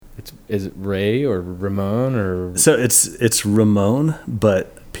Is it Ray or Ramon or? So it's Ramon,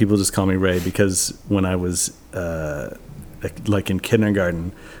 but people just call me Ray because when I was like in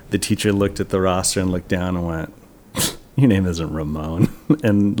kindergarten, the teacher looked at the roster and looked down and went, "Your name isn't Ramon,"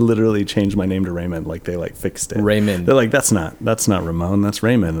 and literally changed my name to Raymond. Like they like fixed it. Raymond. They're like, that's not Ramon, that's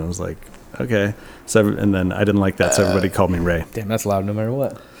Raymond. And I was like, okay. So and then I didn't like that, so everybody called me Ray. Damn, that's loud no matter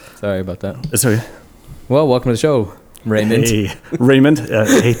what. Sorry about that. It's okay. Well, welcome to the show, Raymond. Hey, Raymond. I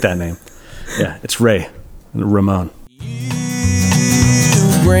hate that name. Yeah, it's Ray. Ramon. You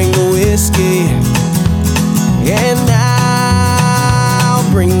bring the whiskey, and I'll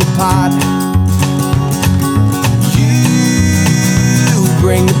bring the pot. You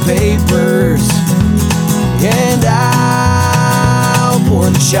bring the papers, and I'll pour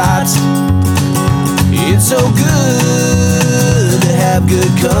the shots. It's so good to have good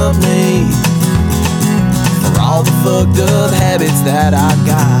company for all the fucked up habits that I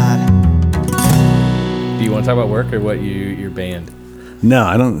got. Do you want to talk about work or what your band? No,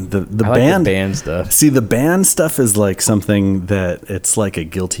 I don't. The I like band. the band stuff. See, the band stuff is like something that it's like a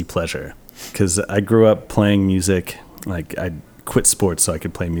guilty pleasure because I grew up playing music. Like I quit sports so I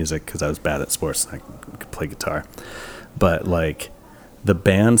could play music because I was bad at sports. I could play guitar, but like the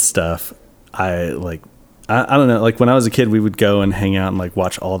band stuff, I don't know. Like when I was a kid, we would go and hang out and like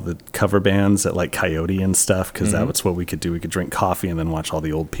watch all the cover bands at like Coyote and stuff because that was what we could do. We could drink coffee and then watch all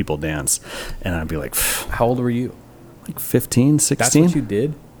the old people dance. And I'd be like, How old were you? like 15, 16. That's what you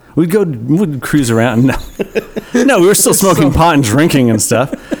did? We'd cruise around. No, we were still smoking pot and drinking and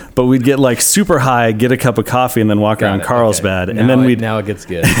stuff. But we'd get like super high, get a cup of coffee, and then walk around Carlsbad. Okay. And then now it gets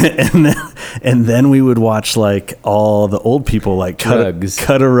good. and then we would watch like all the old people like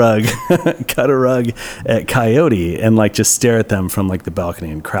cut a rug at Coyote and like just stare at them from like the balcony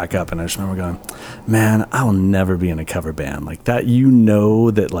and crack up. And I just remember going, man, I will never be in a cover band like that. You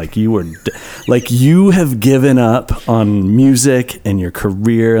know that like you were like you have given up on music and your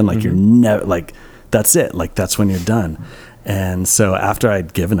career and like you're never like that's it. Like that's when you're done. And so after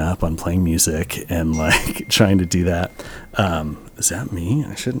I'd given up on playing music and like trying to do that, is that me?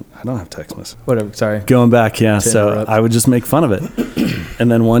 I don't have text messages. Whatever. Sorry. Going back. Yeah. So interrupt. I would just make fun of it. And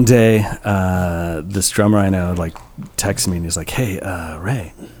then one day, this drummer I know like texted me and he's like, "Hey,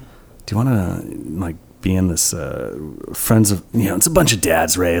 Ray, do you want to like be in this, friends of, it's a bunch of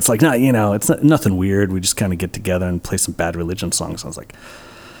dads, Ray. It's like, it's not, nothing weird. We just kind of get together and play some Bad Religion songs." I was like,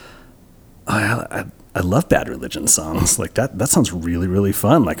 I love Bad Religion songs. Like that sounds really, really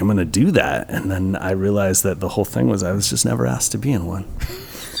fun. Like I'm going to do that. And then I realized that the whole thing was I was just never asked to be in one.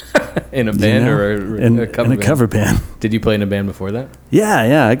 In a band or in a cover a band? cover band. Did you play in a band before that?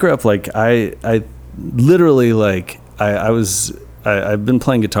 Yeah. I grew up like I literally like I've been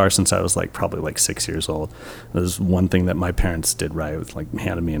playing guitar since I was like probably like 6 years old. There's one thing that my parents did right. It was like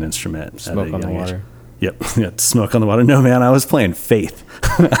handed me an instrument. Smoke on the Water. Age. Yep. Yeah, Smoke on the Water. No, man, I was playing Faith.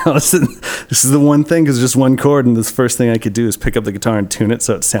 This is the one thing, because just one chord, and this first thing I could do is pick up the guitar and tune it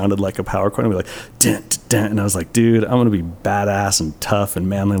so it sounded like a power chord and be like, dun, dun, dun. And I was like, dude, I'm going to be badass and tough and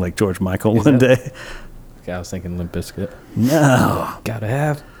manly like George Michael one day. Okay, I was thinking Limp Bizkit. No. Gotta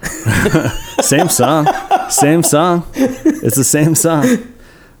have. Same song. It's the same song.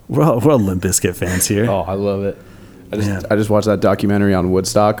 We're all Limp Bizkit fans here. Oh, I love it. I just watched that documentary on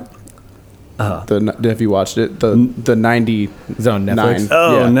Woodstock. Have you watched it? The 90. Is it on Netflix?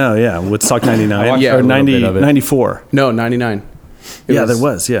 Oh, yeah. No, yeah. Woodstock 99. Yeah, or 94. No, 99. There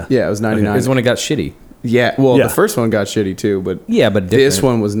was, yeah. Yeah, it was 99. Okay. It was when it got shitty. Yeah, well, the first one got shitty too, but different. This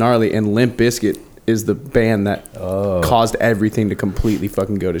one was gnarly, and Limp Bizkit is the band that caused everything to completely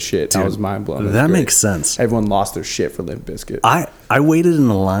fucking go to shit. Dude, that was mind blowing. That makes sense. Everyone lost their shit for Limp Bizkit. I waited in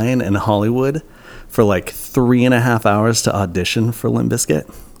a line in Hollywood for like 3.5 hours to audition for Limp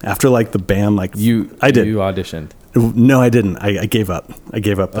Bizkit. After like the band, like you auditioned. No, I didn't. I gave up.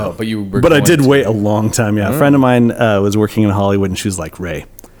 Though. But I did wait a long time. Yeah, a friend of mine was working in Hollywood, and she was like, "Ray,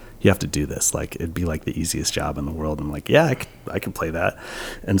 you have to do this. Like, it'd be like the easiest job in the world." And I'm like, "Yeah, I could play that."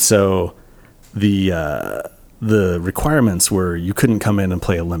 And so the requirements were you couldn't come in and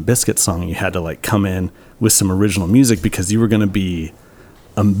play a Limp Bizkit song. You had to like come in with some original music because you were going to be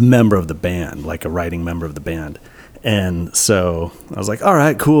a member of the band, like a writing member of the band. And so I was like, all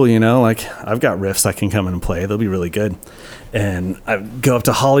right, cool. Like I've got riffs I can come in and play. They'll be really good. And I go up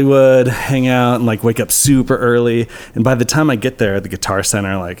to Hollywood, hang out, and like wake up super early. And by the time I get there at the Guitar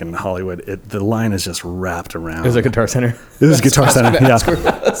Center, like in Hollywood, the line is just wrapped around. It was a Guitar Center. It was Guitar Center. Yeah.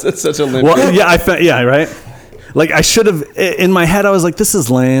 That's such a Limp. Well, yeah, right. Like I should have, in my head, I was like, this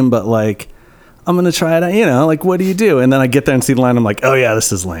is lame, but like, I'm going to try it out, you know, like, what do you do? And then I get there and see the line. I'm like, oh yeah,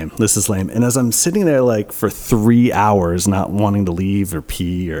 this is lame. This is lame. And as I'm sitting there like for 3 hours, not wanting to leave or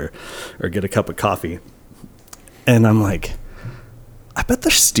pee or get a cup of coffee. And I'm like, I bet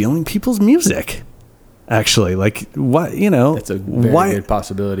they're stealing people's music. Actually, like, what, you know, That's a very good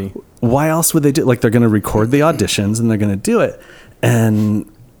possibility. Why else would they do? Like, they're going to record the auditions and they're going to do it. And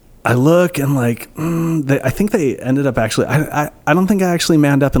I look and like, I think they ended up actually, I don't think I actually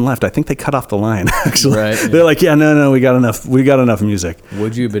manned up and left. I think they cut off the line. Actually, Right, yeah. They're like, yeah, no, we got enough music.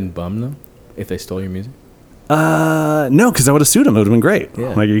 Would you have been bummed though if they stole your music? No, because I would have sued them. It would have been great. Yeah.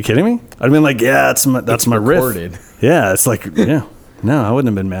 Like, are you kidding me? I'd have been like, yeah, that's my recorded. riff. Yeah, it's like, yeah. No, I wouldn't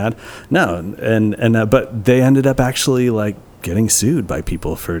have been mad. No, and but they ended up actually like getting sued by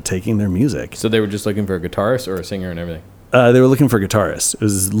people for taking their music. So they were just looking for a guitarist or a singer and everything. They were looking for a guitarist. It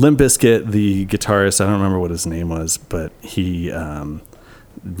was Limp Bizkit, the guitarist. I don't remember what his name was, but he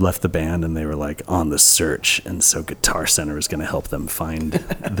left the band, and they were like on the search. And so Guitar Center was going to help them find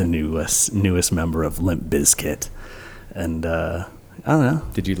the newest member of Limp Bizkit. And I don't know.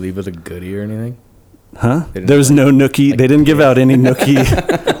 Did you leave with a goodie or anything? Huh? They didn't There was like- no nookie. like- They didn't give out any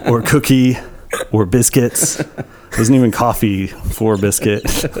nookie or cookie or biscuits. There wasn't even coffee for biscuit.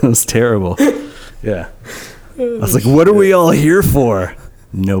 It was terrible. Yeah. I was like, what are we all here for?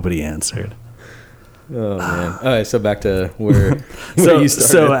 Nobody answered. Oh man. All right, so back to where So, you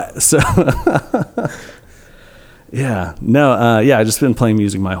started. yeah. No, yeah, I just been playing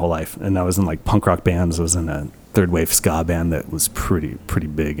music my whole life. And I was in like punk rock bands. I was in a third wave ska band that was pretty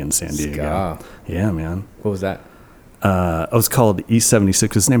big in San Diego. Ska. Yeah, man. What was that? It was called East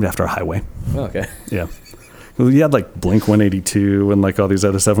 76. It was named after a highway. Oh, okay. Yeah. Well, you had like Blink 182 and like all these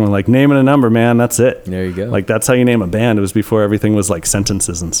other stuff. And we're like, naming a number, man. That's it. There you go. Like, that's how you name a band. It was before everything was like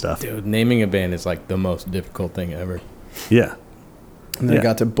sentences and stuff. Dude, naming a band is like the most difficult thing ever. Yeah. And then Yeah. I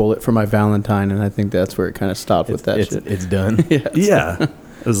got to Bullet for My Valentine, and I think that's where it kind of stopped with that shit. It's done. Yeah.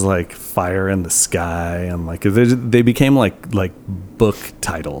 It was like Fire in the Sky. And like, they became like book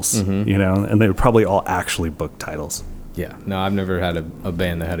titles, you know, and they were probably all actually book titles. Yeah. No, I've never had a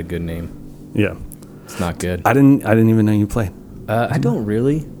band that had a good name. Yeah. It's not good. I didn't even know you played. I don't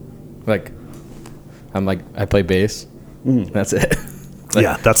really. Like, I play bass. That's it. Like,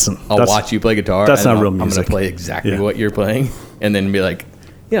 Yeah. That's I'll watch you play guitar. that's and not I'll- real I'm music. going to play exactly Yeah. what you're playing and then be like,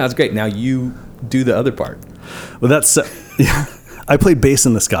 yeah, that's great. Now you do the other part. Well, that's, yeah. I played bass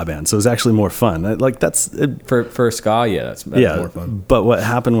in the ska band, so it was actually more fun. Like, that's, For ska, yeah, that's more fun. But what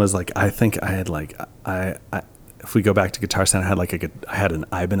happened was like, I think I had like, if we go back to Guitar Center, I had an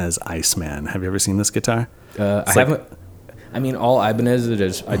Ibanez Iceman. Have you ever seen this guitar? I like- haven't. I mean, all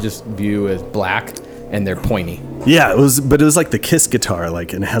Ibanez I just view as black and they're pointy. Yeah, it was like the Kiss guitar,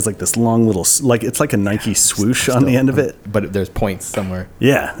 like, and it has like this long little, like, it's like a Nike swoosh on the end of it. But there's points somewhere.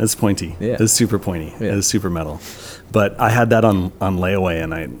 Yeah, it's pointy. Yeah. It's super pointy. Yeah. It's super metal. But I had that on layaway,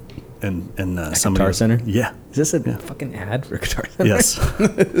 and somebody Guitar Center? Yeah. Is this a fucking ad for Guitar Center? Yes.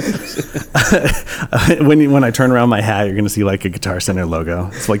 when I turn around my hat, you're gonna see like a Guitar Center logo.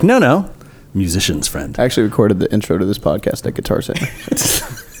 It's like, no, musician's friend. I actually recorded the intro to this podcast at Guitar Center.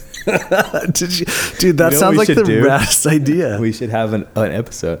 Did you, dude? That You know sounds what like we the should do? raddest idea. We should have an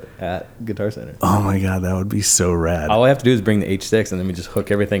episode at Guitar Center. Oh my god, that would be so rad. All I have to do is bring the H6 and then we just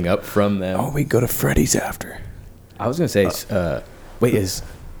hook everything up from them. Oh, we go to Freddy's after. I was going to say, wait, is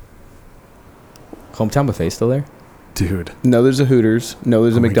Hometown Buffet still there? Dude. No, there's a Hooters. No,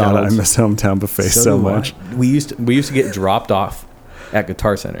 there's a Oh my God, McDonald's. I miss Hometown Buffet so do I. much. We used to get dropped off at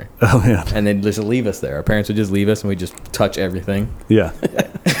Guitar Center. Oh man. And they'd just leave us there. Our parents would just leave us and we'd just touch everything. Yeah.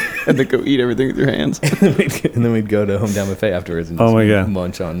 And then go eat everything with your hands. And then we'd go to Hometown Buffet afterwards and Oh just my God.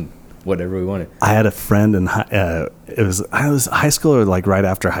 munch on whatever we wanted. I had a friend in I was high school or like right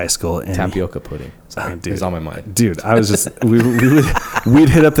after high school, and Tapioca pudding. Sorry, dude. it's on my mind. Dude, I was just we'd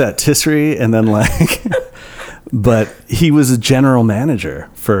hit up that tisserie and then like, but he was a general manager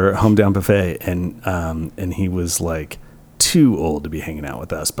for Hometown Buffet, and he was like too old to be hanging out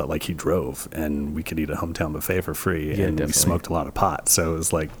with us, but like he drove and we could eat a Hometown Buffet for free, Yeah, and we definitely. smoked a lot of pot, so it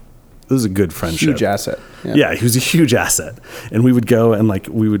was like. It was a good friendship. Huge asset. Yeah, he was a huge asset. And we would go and like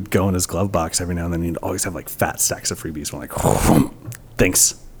we would go in his glove box every now and then. He'd always have like fat stacks of freebies. We're like,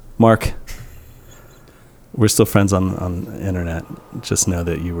 thanks, Mark. We're still friends on the internet. Just know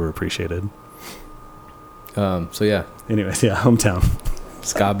that you were appreciated. So yeah, Anyways, yeah, hometown.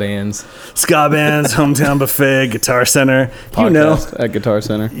 ska bands. Ska bands, Hometown Buffet, Guitar Center. You know. Podcast at Guitar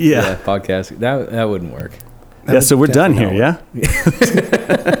Center. Yeah. Podcast. That wouldn't work. Yeah, so we're done here, definitely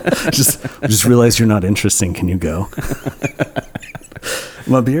yeah? just realize you're not interesting. Can you go?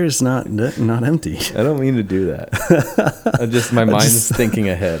 My beer is not empty. I don't mean to do that. My mind's thinking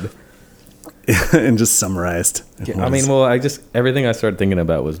ahead. and just summarized. I mean, well, everything I started thinking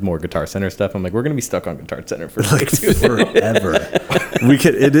about was more Guitar Center stuff. I'm like, we're gonna be stuck on Guitar Center for like forever.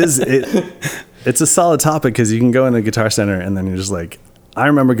 It's a solid topic because you can go into Guitar Center and then you're just like, I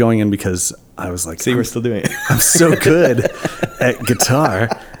remember going in because I was like, see, we're still doing it. I'm so good at guitar.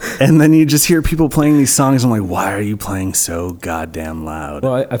 And then you just hear people playing these songs. I'm like, why are you playing so goddamn loud?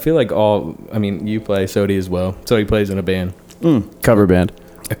 Well, I feel like you play Sodi as well. Sodi plays in a band. Cover band.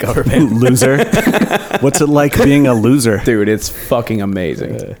 A cover band. Loser. What's it like being a loser? Dude, it's fucking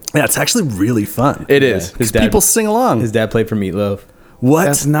amazing. Yeah, it's actually really fun. It is. His People sing along. His dad played for Meatloaf. What?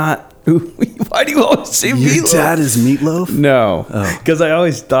 That's not... Why do you always say Your Meatloaf? dad is Meatloaf? No. Because I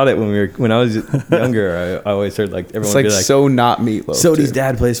always thought it when I was younger. I always heard like everyone It's like, be like, so not Meatloaf. Sodi's dude.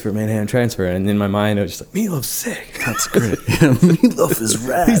 dad plays for Manhattan Transfer, and in my mind I was just like, Meatloaf's sick. That's great. Meatloaf is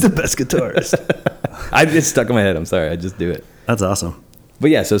rad. He's the best guitarist. It's stuck in my head. I'm sorry. I just do it. That's awesome. But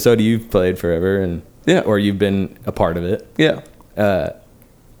yeah, so Sodi, you've played forever, and Yeah. or you've been a part of it. Yeah.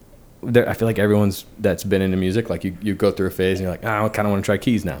 I feel like everyone's that's been into music, like you go through a phase and you're like, I kind of want to try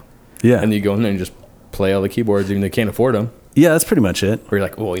keys now. Yeah. And you go in there and just play all the keyboards, even though you can't afford them. Yeah, that's pretty much it. Or you're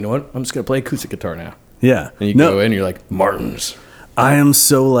like, well, you know what? I'm just gonna play acoustic guitar now. Yeah. And you go in, and you're like, Martins. I am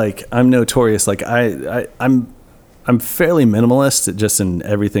so like, I'm notorious. Like I'm fairly minimalist just in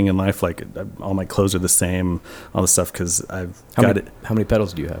everything in life. Like all my clothes are the same, all the stuff. Cause I've got it. How many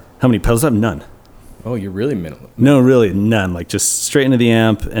pedals do you have? How many pedals? I have none. Oh, you're really minimal. No, really none. Like just straight into the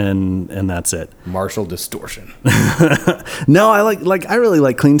amp and that's it. Marshall distortion. No, I really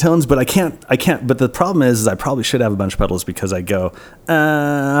like clean tones, but I can't, but the problem is I probably should have a bunch of pedals because I go,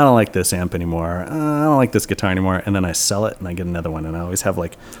 I don't like this amp anymore. I don't like this guitar anymore. And then I sell it and I get another one. And I always have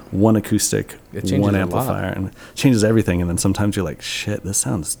like one acoustic, It changes one a amplifier, lot. and it changes everything. And then sometimes you're like, shit, this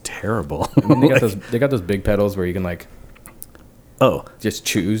sounds terrible. I mean, they got those big pedals where you can like Oh, just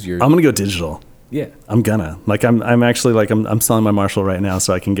choose your. I'm going to go digital. Yeah. I'm gonna I'm actually like I'm selling my Marshall right now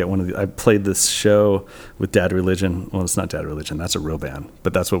so I can get one of the. I played this show with Dad Religion. Well, it's not Dad Religion. That's a real band,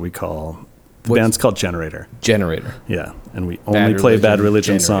 but that's what we call. The band's called Generator. Generator. Yeah, and we only play Bad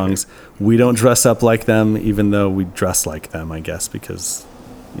Religion Generator. songs. We don't dress up like them, even though we dress like them. I guess because,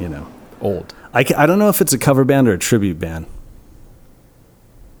 Old. I don't know if it's a cover band or a tribute band.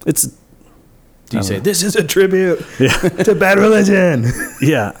 It's Do you say this is a tribute yeah to Bad Religion?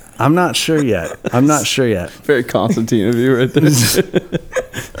 yeah. I'm not sure yet. Very Constantine of you right there.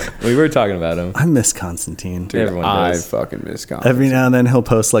 We were talking about him. I miss Constantine. Dude, Everyone I does. fucking miss Constantine. Every now and then he'll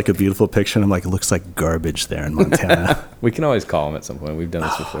post like a beautiful picture, and I'm like, it looks like garbage there in Montana. We can always call him at some point. We've done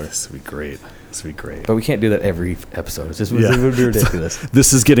this before. This would be great. But we can't do that every episode. It's just Yeah. it would be ridiculous.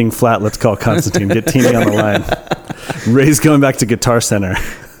 This is getting flat. Let's call Constantine. Get Teeny on the line. Ray's going back to Guitar Center.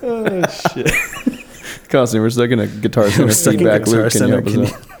 Oh, shit. Constantine, we're stuck in a Guitar Center stuck in feedback Guitar loop. Can you Center. help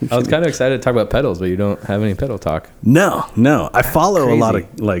us Can out? I was kind of excited to talk about pedals, but you don't have any pedal talk. No. I follow a lot Crazy.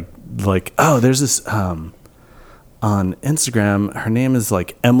 of like there's this on Instagram. Her name is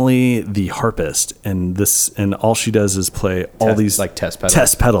like Emily the Harpist, and all she does is play all Test- these like test pedals.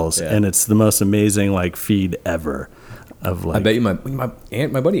 test pedals, Yeah. and it's the most amazing like feed ever. Of like, I bet you my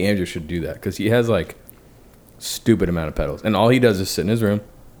buddy Andrew should do that because he has like stupid amount of pedals, and all he does is sit in his room.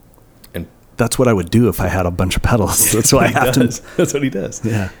 And that's what I would do if I had a bunch of pedals. That's why I have to. That's what he does.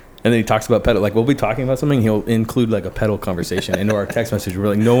 Yeah. And then he talks about pedal. Like we'll be talking about something, he'll include like a pedal conversation into our text message. We're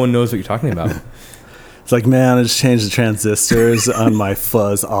like, no one knows what you're talking about. It's like, man, I just changed the transistors on my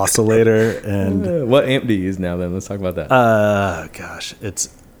fuzz oscillator, and What amp do you use now? Then let's talk about that. gosh,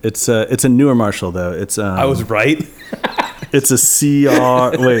 it's a newer Marshall though. It's I was right. it's a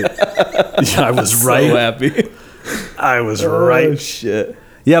CR. Wait, yeah, I was So right. happy. I was Oh, right. shit.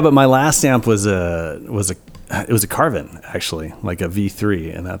 Yeah, but my last amp was a Carvin actually, like a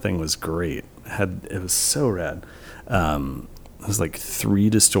V3, and that thing was great. It was so rad. It was like 3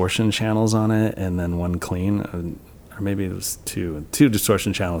 distortion channels on it, and then 1 clean, or maybe it was 2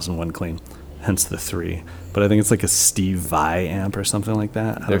 distortion channels and 1 clean, hence the 3. But I think it's like a Steve Vai amp or something like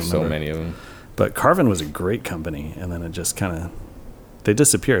that. I don't There's so remember. many of them. But Carvin was a great company, and then it just kind of they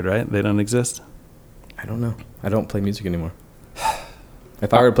disappeared, right? They don't exist. I don't know. I don't play music anymore.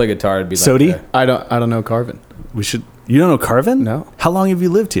 If I were to play guitar, it'd be like Sodi? I don't know Carvin. We should. You don't know Carvin? No. How long have you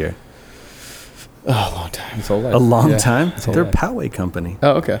lived here? Oh, a long time. his whole life. A long Yeah, time. his whole They're a life. Poway company.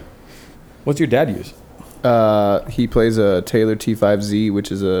 Oh, okay. What's your dad use? He plays a Taylor T5Z,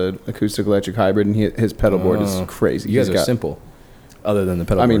 which is a acoustic electric hybrid, and his pedal board is crazy. You guys He's are got- simple. Other than the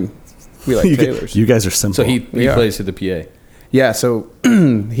pedal I board. mean, we like Taylors. You guys are simple. So he We are. plays to the PA. Yeah, so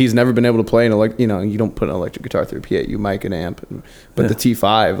he's never been able to play you don't put an electric guitar through a PA, you mic an amp. But the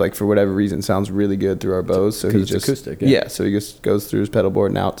T5, like for whatever reason, sounds really good through our Bose. So 'Cause he it's just acoustic, yeah. So he just goes through his pedal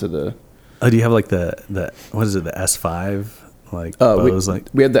board and out to the Oh, do you have like the what is it, the S5? Like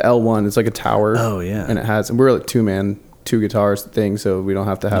we had the L1. It's like a tower. Oh, yeah. And we're like 2 guitars thing, so we don't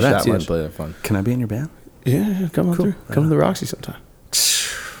have to have That's that even much. play that fun. Can I be in your band? Yeah, come on through. Come to the Roxy sometime.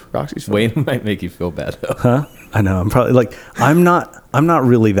 Roxy's fun. Wayne might make you feel bad though. Huh? I know. I'm probably like I'm not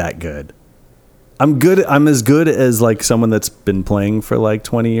really that good. I'm as good as like someone that's been playing for like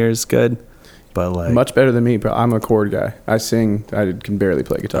 20 years good, but like Much better than me, bro. I'm a chord guy. I sing. I can barely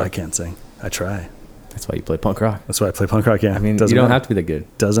play guitar. I can't sing. I try. That's why you play punk rock. That's why I play punk rock. Yeah. I mean, Doesn't you don't matter. have to be that good.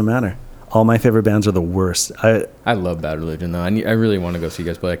 Doesn't matter. All my favorite bands are the worst. I love Bad Religion though. I really want to go see you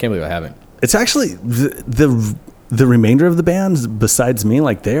guys play. I can't believe I haven't. It's actually the remainder of the bands besides me,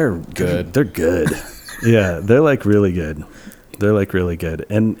 like they're Good. They're good. Yeah, they're like really good. They're like really good.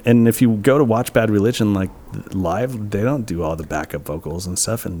 And if you go to watch Bad Religion like live, they don't do all the backup vocals and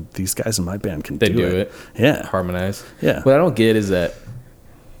stuff. And these guys in my band can They do do it. it. Yeah. Harmonize. Yeah. What I don't get is that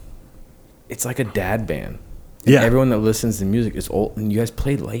it's like a dad band. Yeah. Everyone that listens to music is old, and you guys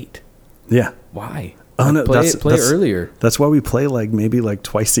play late. Yeah. Why? Oh Like, no, play earlier. That's why we play like maybe like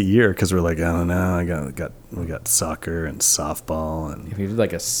twice a year because we're like, I don't know, we got soccer and softball and If you did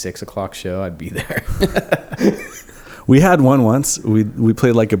like a 6 o'clock show, I'd be there. we had one once. We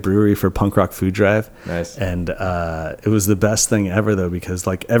played like a brewery for Punk Rock Food Drive. Nice. And it was the best thing ever though because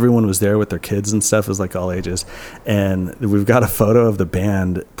like everyone was there with their kids and stuff. It was like all ages, and we've got a photo of the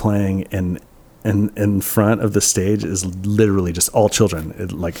band playing and in front of the stage is literally just all children.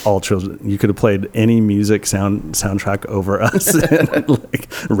 Like all children. You could have played any music soundtrack over us, like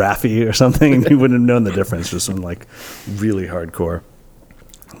Raffi or something, and you wouldn't have known the difference. Just some like really hardcore.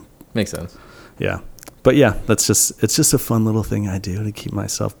 Makes sense. Yeah, but yeah, it's just a fun little thing I do to keep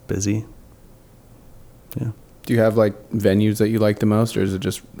myself busy. Yeah. Do you have like venues that you like the most, or is it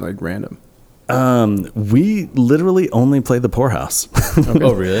just like random? We literally only play the Poorhouse.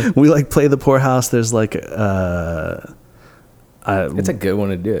 Oh, really? We like play the Poorhouse. There's like It's a good one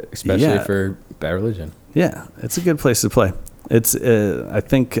to do it, especially Yeah. for Bad Religion. yeah, it's a good place to play. It's I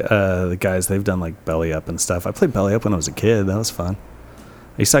think the guys, they've done like Belly Up and stuff. I played Belly Up when I was a kid. That was fun.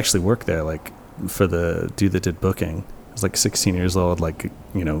 I used to actually work there like for the dude that did booking. I was like 16 years old, like,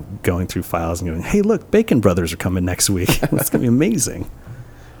 you know, going through files and going, hey, look, Bacon Brothers are coming next week. It's gonna be amazing.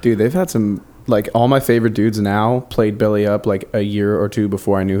 Dude, they've had some, like, all my favorite dudes now played Belly Up like a year or two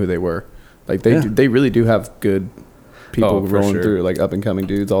before I knew who they were. Like Yeah. they really do have good people Oh, for rolling sure. through, like up and coming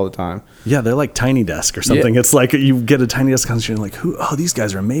dudes all the time. Yeah, they're like Tiny Desk or something. It's like you get a Tiny Desk concert and you're like, who? Oh, these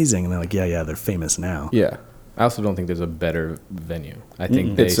guys are amazing. And they're like, yeah, they're famous now. Yeah. I also don't think there's a better venue. I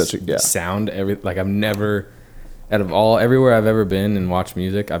think It's such a- yeah. sound like I've never, out of everywhere I've ever been and watched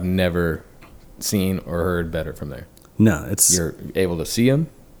music, I've never seen or heard better from there. No, it's You're able to see them.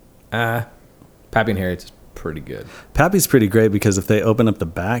 Pappy and Harriet's pretty good. Pappy's pretty great because if they open up the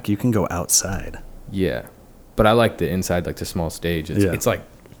back, you can go outside. Yeah, but I like the inside, like the small stage. It's like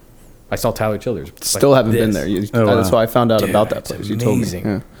I saw Tyler Childers. It's Still like haven't been this. there. Oh, wow. That's why I found out Dude, about that it's place. You told me. amazing.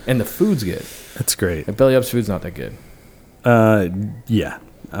 Yeah. And the food's good. It's great. Like Belly Up's food's not that good. Yeah,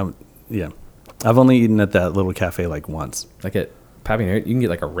 yeah. I've only eaten at that little cafe like once. Like at Pappy and Harriet, you can get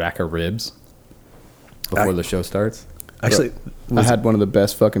like a rack of ribs before the show starts. Actually, I had one of the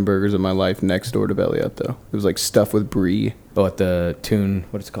best fucking burgers of my life next door to Belly Up, though. It was like stuffed with brie. Oh, at the Tune,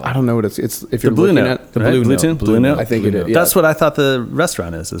 what is it called? I don't know what it's if the you're Blue looking Note, at the right? Blue Note. Tune? Blue Blue Note. Note. I think it is. Yeah. That's what I thought the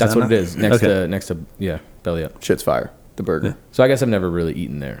restaurant is. That's that what not? it is. Next Okay. to Belly Up. Shit's fire. The burger. Yeah. So I guess I've never really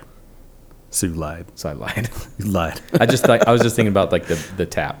eaten there. So you lied. So I lied. You lied. I was just thinking about like the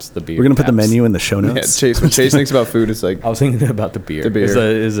taps, the beer. We're gonna put the taps. menu in the show Yeah, notes. Chase. When Chase thinks about food, it's like I was thinking about the beer. The beer.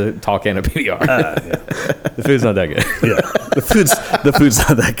 Is a tall can of PBR. The food's not that good. Yeah, the food's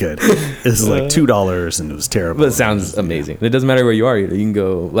not that good. It's like $2 and it was terrible. But it sounds amazing. It doesn't matter where you are. You can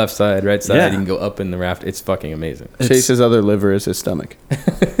go left side, right side. Yeah. You can go up in the raft. It's fucking amazing. Chase's other liver is his stomach.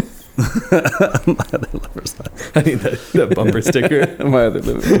 I need that bumper sticker. My other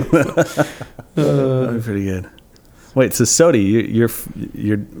liver. That'd be pretty good. Wait, so Sodi,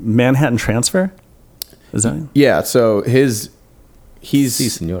 your Manhattan transfer? Is that? Yeah. So he's Si,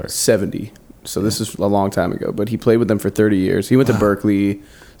 senor. 70. So this is a long time ago, but he played with them for 30 years. He went to Berkeley,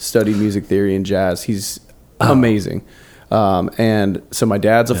 studied music theory and jazz. He's amazing. And so my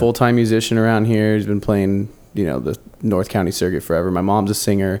dad's a full-time musician around here. He's been playing, the North County circuit forever. My mom's a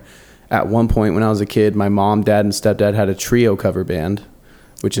singer. At one point when I was a kid, my mom, dad, and stepdad had a trio cover band,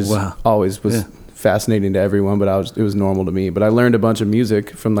 which is always was fascinating to everyone, but it was normal to me. But I learned a bunch of music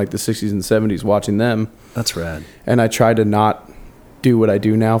from like the 60s and 70s watching them. That's rad. And I tried to not do what I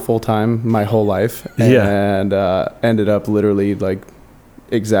do now full time my whole life. Yeah. And ended up literally like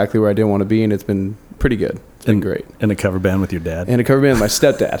exactly where I didn't want to be. And it's been pretty good. It's been great. In a cover band with your dad. And a cover band with my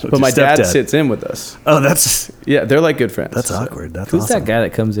stepdad. But your my dad stepdad. sits in with us. Oh, that's Yeah, they're like good friends. that's awkward. That's Who's awesome. that guy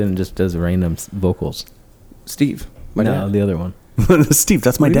that comes in and just does random vocals? Steve, my no, dad. the other one. Steve,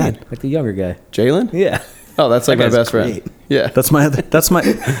 that's my What do you dad. mean? Like the younger guy. Jalen? Yeah. Oh, that's like That my guy's best great. friend. Yeah. That's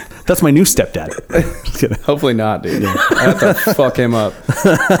my new stepdad. Just kidding. Hopefully not, dude. I have to fuck him up.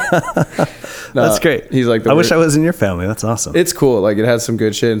 No, That's great. He's like, I wish I was in your family. That's awesome. It's cool. Like, it has some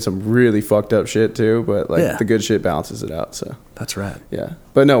good shit and some really fucked up shit too. But like, Yeah. the good shit balances it out. So That's rad. yeah.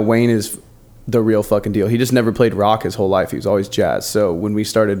 But no, Wayne is the real fucking deal. He just never played rock his whole life. He was always jazz. So when we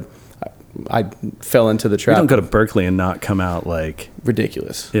started, I fell into the You trap. don't go to Berkeley and not come out like.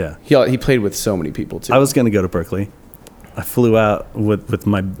 Ridiculous. Yeah. He played with so many people too. I was going to go to Berkeley. I flew out with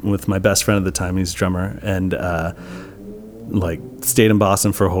my best friend at the time. He's a drummer, and like stayed in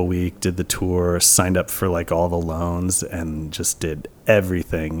Boston for a whole week. Did the tour, signed up for like all the loans, and just did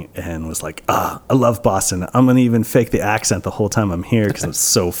everything. And was like, I love Boston. I'm gonna even fake the accent the whole time I'm here because it's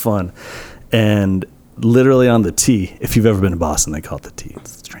so fun. And literally on the T, if you've ever been to Boston, they call it the T.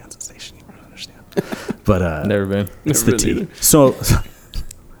 It's the transit station. You don't understand, but Never been. it's Never the been T. either. So.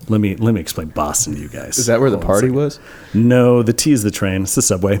 Let me explain Boston to you guys. Is that where the Hold on a party second. was? No, the T is the train. It's the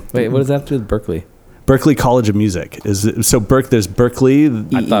subway. Wait, what does that have to do with Berkeley? Berkeley College of Music is so. There's Berkeley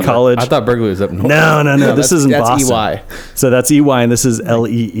College. I thought Berkeley was up north. No. This isn't that's Boston. EY. So that's EY, and this is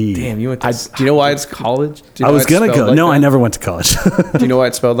LEE. Damn, you went to Do you know why it's college? Do you know I why was it's gonna spelled go. like No, that? I never went to college. Do you know why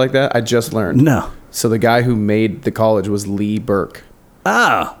it's spelled like that? I just learned. No. So the guy who made the college was Lee Burke,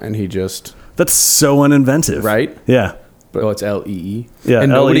 Ah, and he just that's so uninventive. Right? Yeah. Oh, it's LEE. Yeah.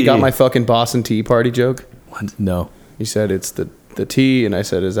 and nobody LEE. got my fucking Boston Tea Party joke. No. He said it's the tea, and I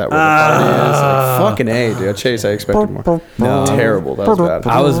said, is that where the party is? Like, fucking A, dude. Chase, I expected more. No. Terrible. That was bad.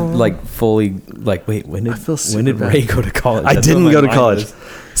 I was like fully like, wait, when did feel super when did bad. Ray go to college? I That's didn't what go my to mind college.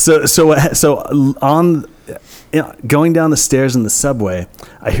 was. So on going down the stairs in the subway,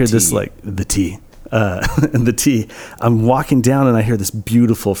 I hear this like the T. The T. I'm walking down and I hear this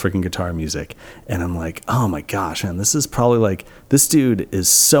beautiful freaking guitar music, and I'm like, oh my gosh, man, this is probably like this dude is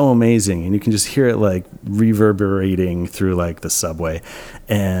so amazing, and you can just hear it like reverberating through like the subway.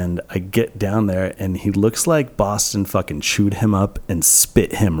 And I get down there, and he looks like Boston fucking chewed him up and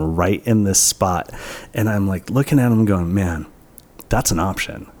spit him right in this spot, and I'm like looking at him going, man, that's an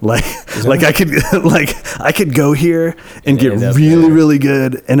option. Like I could go here and get end up really, there. really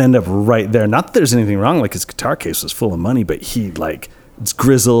good and end up right there. Not that there's anything wrong. Like his guitar case was full of money, but he like it's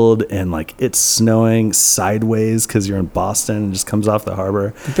grizzled and like it's snowing sideways because you're in Boston and just comes off the harbor.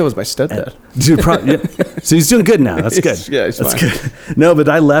 I think that was my stepdad. Dude, yeah. So he's doing good now. That's good. Yeah, he's That's fine. good. No, but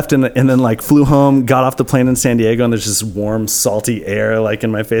I left and then like flew home, got off the plane in San Diego, and there's just warm, salty air like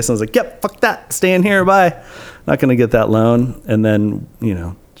in my face. And I was like, yep, fuck that. Staying here. Bye. Not going to get that loan. And then,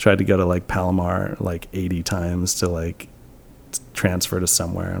 tried to go to like Palomar like 80 times to like transfer to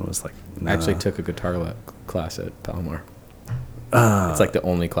somewhere, and was like, I actually took a guitar class at Palomar. It's like the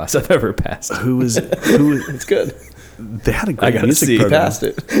only class I've ever passed. who It's good. they had a I great gotta music see. He program. passed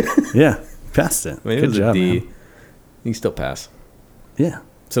it. Yeah, passed it. I mean, it Good was job, a D. man. You can still pass. Yeah.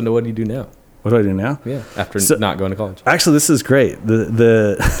 So now what do you do now? What do I do now? Yeah, after So- not going to college. Actually, this is great.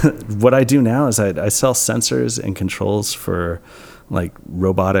 The what I do now is I sell sensors and controls for like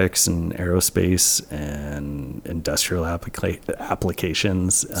robotics and aerospace and industrial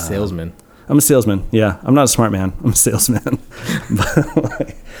applications. Salesman. I'm a salesman. Yeah, I'm not a smart man. I'm a salesman. But,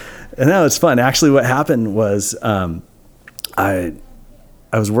 like, and no, it's fun. Actually, what happened was I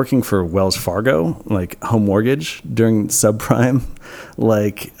was working for Wells Fargo, like home mortgage during subprime,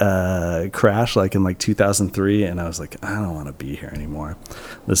 like crash, like in like 2003, and I was like, I don't want to be here anymore.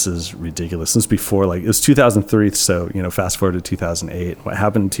 This is ridiculous. This was before, like, it was 2003, so fast forward to 2008. What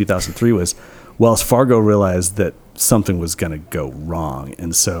happened in 2003 was Wells Fargo realized that something was going to go wrong,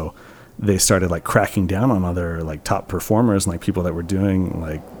 and so they started like cracking down on other like top performers and like people that were doing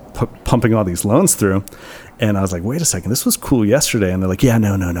like pumping all these loans through. And I was like, wait a second, this was cool yesterday. And they're like, yeah,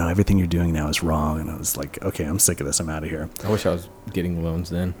 no, everything you're doing now is wrong. And I was like, okay, I'm sick of this. I'm out of here. I wish I was getting loans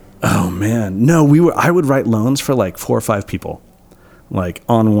then. Oh man, no, I would write loans for like 4 or 5 people, like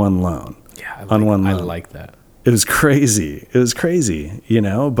on one loan. Yeah, on one I loan. like that. It was crazy.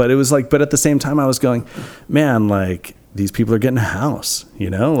 But it was like, but at the same time I was going, man, like these people are getting a house,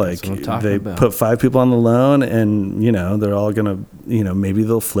 like what I'm talking they about. put 5 people on the loan and, they're all going to, maybe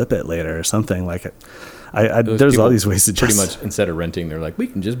they'll flip it later or something like it. Those There's all people these ways to pretty just, much instead of renting, they're like, we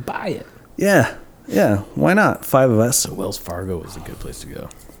can just buy it. Yeah. Why not? 5 of us. Wells Fargo was a good place to go.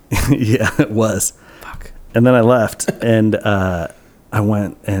 Yeah, it was. Fuck. And then I left and, I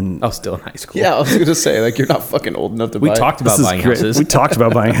went and I was still in high school. Yeah, I was gonna say, like, you're not fucking old enough to we buy. talked about this is buying great. houses. We talked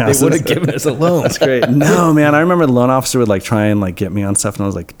about buying houses. They would have given us a loan. That's great. No, man, I remember the loan officer would like try and like get me on stuff, and I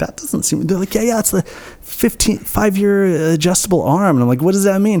was like, that doesn't seem. They're like, yeah, it's the 5-year adjustable arm, and I'm like, what does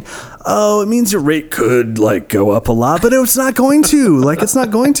that mean? Oh, it means your rate could like go up a lot, but it's not going to. Like, it's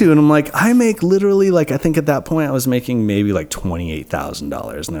not going to. And I'm like, I make literally like, I think at that point I was making maybe like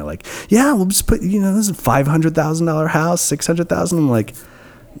 $28,000, and they're like, yeah, we'll just put, this is a $500,000 house, $600,000. I'm like,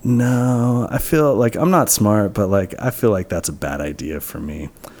 no, I feel like I'm not smart, but like I feel like that's a bad idea for me.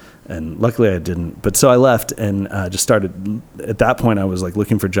 And luckily I didn't. But so I left and just started. At that point, I was like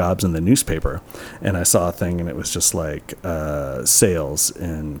looking for jobs in the newspaper, and I saw a thing, and it was just like sales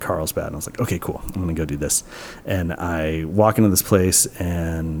in Carlsbad. And I was like, okay, cool. I'm gonna go do this. And I walk into this place,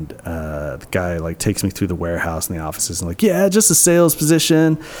 and the guy like takes me through the warehouse and the offices, and like, yeah, just a sales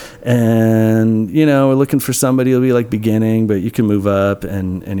position, and we're looking for somebody who'll be like beginning, but you can move up.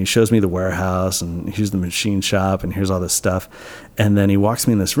 And he shows me the warehouse, and here's the machine shop, and here's all this stuff. And then he walks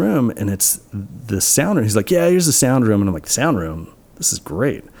me in this room, and it's the sound room. He's like, yeah, here's the sound room. And I'm like, sound room? This is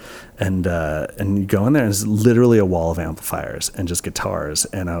great. And you go in there, and it's literally a wall of amplifiers and just guitars.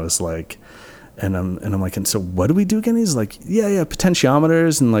 And I was like, and I'm like, and so what do we do again? He's like, yeah,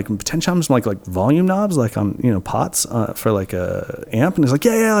 potentiometers, and like potentiometers like volume knobs, like on, pots for like a amp. And he's like,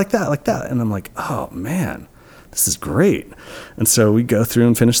 yeah, like that. And I'm like, oh man, this is great. And so we go through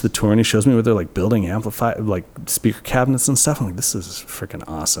and finish the tour, and he shows me where they're like building like speaker cabinets and stuff. I'm like, this is freaking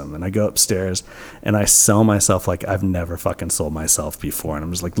awesome. And I go upstairs and I sell myself like I've never fucking sold myself before. And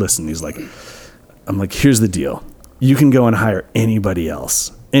I'm just like, listen, I'm like, here's the deal. You can go and hire anybody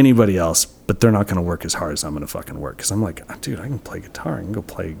else, but they're not going to work as hard as I'm going to fucking work. Cause I'm like, dude, I can play guitar. I can go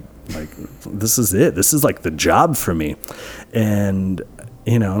play, like, this is it. This is like the job for me. And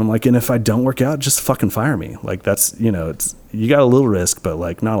and I'm like, and if I don't work out, just fucking fire me. Like, that's, it's, you got a little risk, but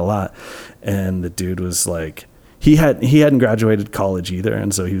like not a lot. And the dude was like, he hadn't graduated college either.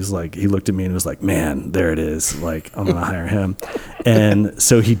 And so he was like, he looked at me and was like, man, there it is. Like, I'm going to hire him. And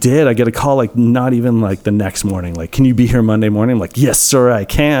so he did. I get a call, like, not even like the next morning, like, can you be here Monday morning? I'm like, yes, sir, I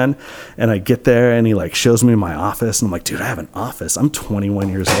can. And I get there, and he like shows me my office, and I'm like, dude, I have an office. I'm 21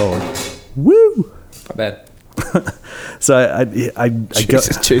 years old. Woo. Not bad. So I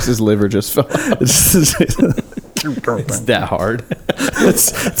Chase's liver just fell out. It's that hard.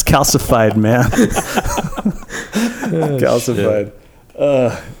 it's calcified, man. Calcified.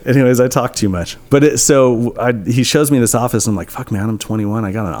 Anyways, I talk too much. But he shows me this office, and I'm like, fuck, man, I'm 21.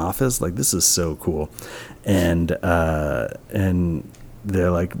 I got an office. Like, this is so cool. And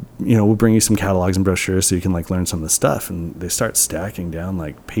they're like, we'll bring you some catalogs and brochures so you can like learn some of the stuff. And they start stacking down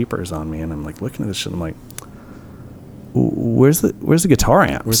like papers on me, and I'm like looking at this shit. I'm like, where's the guitar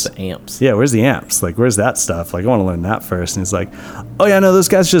amps? Where's the amps? Yeah, where's the amps? Like, where's that stuff? Like, I want to learn that first. And he's like, oh yeah, no, those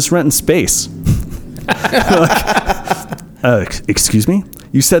guys just renting space. Like, excuse me?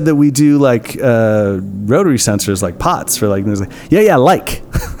 You said that we do like rotary sensors, like pots for like, yeah, like.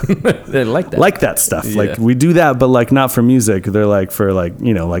 They like that. Like that stuff. Yeah. Like, we do that, but like not for music. They're like for like,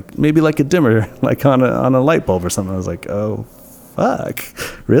 like maybe like a dimmer, like on a light bulb or something. I was like, oh, fuck,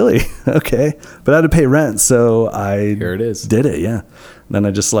 really? Okay. But I had to pay rent, so Here it is. did it, yeah. And then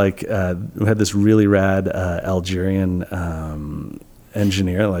I just like, we had this really rad Algerian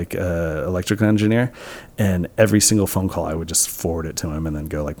engineer, like electrical engineer, and every single phone call I would just forward it to him and then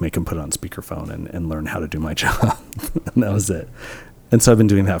go like make him put it on speakerphone and learn how to do my job. And that was it. And so I've been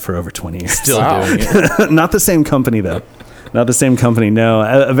doing that for over 20 years. Still doing it. Not the same company though. Not the same company. No.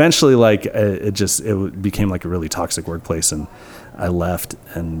 Eventually, like it became like a really toxic workplace, and I left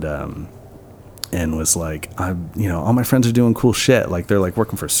and was like, all my friends are doing cool shit. Like, they're like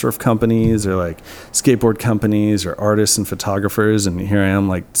working for surf companies or like skateboard companies or artists and photographers, and here I am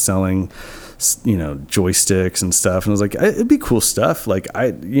like selling, joysticks and stuff. And I was like, it'd be cool stuff. Like,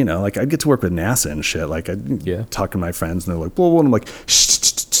 I'd get to work with NASA and shit. Like, I'd talk to my friends, and they're like, well, and I'm like, shh,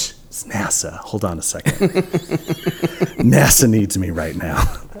 it's NASA. Hold on a second. NASA needs me right now.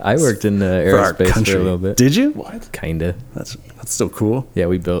 I worked in aerospace for a little bit. Did you? What? Kinda. That's still cool. Yeah,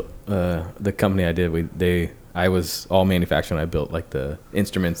 we built the company I did. I was all manufacturing. I built like the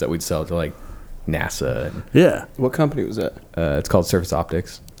instruments that we'd sell to like NASA. And, Yeah. What company was that? it's called Surface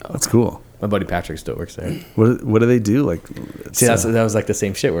Optics. That's cool. My buddy Patrick still works there. What do they do? Like, See, that was like the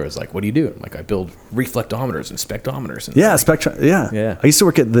same shit where it was like, what do you do? I'm like, I build reflectometers and spectrometers. And yeah, like, spectrum. Yeah. Yeah. I used to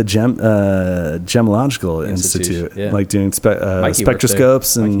work at the Gemological Institute, yeah. like doing Mikey worked there.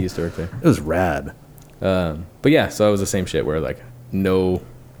 spectroscopes, and Mikey used to work there. it was rad. But yeah, so it was the same shit where like no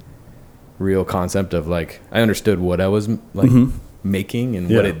real concept of like, I understood what I was like making and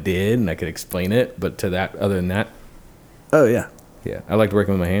what Yeah. it did, and I could explain it, but other than that, Oh yeah. Yeah, I liked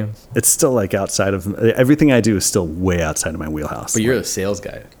working with my hands. It's still like outside of everything I do is still way outside of my wheelhouse. But you're a sales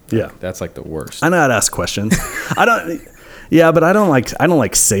guy. Yeah. That's like the worst. I know how to ask questions. I don't. Yeah, but I don't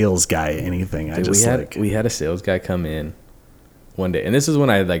like sales guy anything. I Dude, just we had a sales guy come in one day, and this is when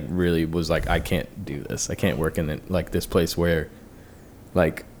I like really was like, I can't do this. I can't work in like this place where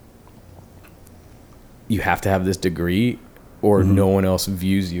like you have to have this degree or no one else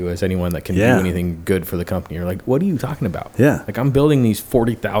views you as anyone that can do anything good for the company. You're like, what are you talking about? Yeah. Like, I'm building these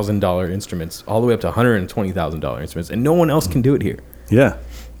 $40,000 instruments all the way up to $120,000 instruments, and no one else can do it here. Yeah.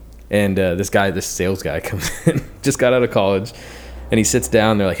 And this sales guy comes in, just got out of college, and he sits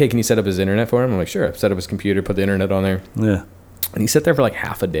down. They're like, hey, can you set up his internet for him? I'm like, sure. I set up his computer, put the internet on there. Yeah. And he sat there for like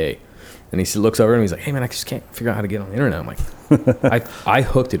half a day. And he looks over and he's like, hey, man, I just can't figure out how to get on the internet. I'm like, I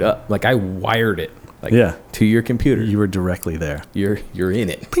hooked it up. Like, I wired it. Like, to your computer. You were directly there. You're in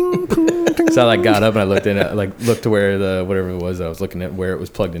it. So I like got up and I looked in it, like looked to where the whatever it was I was looking at, where it was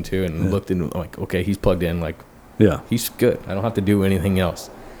plugged into, and looked in. I'm like, okay, he's plugged in. Like, he's good. I don't have to do anything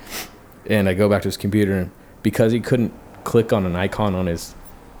else. And I go back to his computer, and because he couldn't click on an icon on his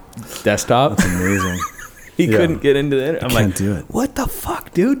desktop, that's amazing. He couldn't get into the internet. I'm like, do it. What the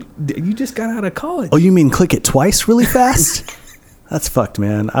fuck, dude? You just got out of college. Oh, you mean click it twice really fast? That's fucked,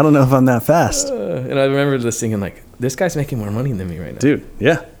 man. I don't know if I'm that fast. And I remember just thinking, like, this guy's making more money than me right now. Dude,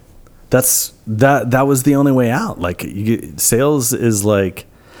 yeah. That was the only way out. Like, sales is like,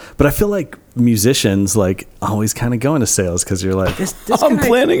 but I feel like musicians like always kind of go into sales because you're like, I'm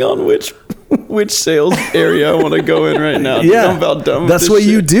planning on which sales area I want to go in right now. Yeah, I'm about done with that's this what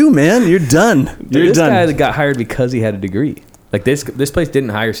shit. you do, man. You're done. You're This done. guy got hired because he had a degree. Like, this place didn't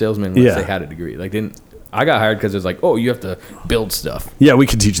hire salesmen unless they had a degree. Like, I got hired because it's like, oh, you have to build stuff. Yeah, we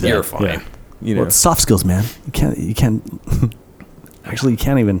could teach that. You're fine. Yeah. You know, well, it's soft skills, man. You can't. Actually, you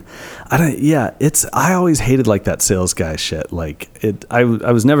can't even. I always hated like that sales guy shit. Like I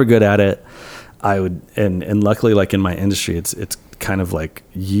was never good at it. I would, and luckily, like in my industry, it's kind of like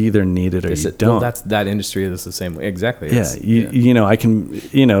you either need it or you don't. Well, that's that industry is the same way. Exactly. Yeah, you know, I can,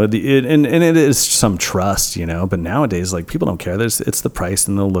 you know, and it is some trust, you know, but nowadays, like, people don't care. It's the price,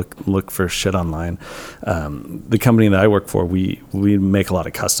 and they'll look for shit online. The company that I work for, we make a lot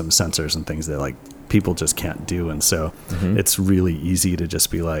of custom sensors and things that like people just can't do, and so it's really easy to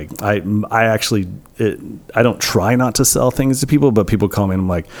just be like, I don't try not to sell things to people, but people call me and I'm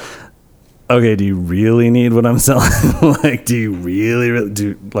like, okay, do you really need what I'm selling? Like, do you really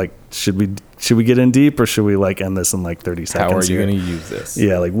do, like, should we get in deep, or should we like end this in like 30 seconds? How are you here? going to use this?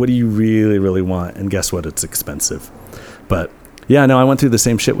 Yeah, like, what do you really want? And guess what? It's expensive. But yeah, no, I went through the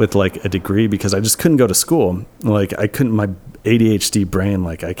same shit with like a degree because I just couldn't go to school. Like, I couldn't, my ADHD brain,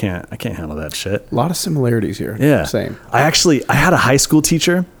 like, I can't handle that shit. A lot of similarities here. Yeah. Same. I had a high school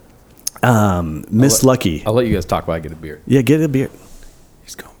teacher, Miss Lucky. I'll let you guys talk while I get a beer. Yeah, get a beer.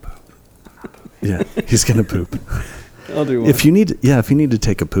 He's going poop. Yeah, he's gonna poop. I'll do one. If you need to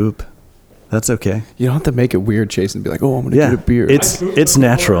take a poop, that's okay. You don't have to make it weird, Chase, and be like, oh, I'm going to Yeah, get a beer. it's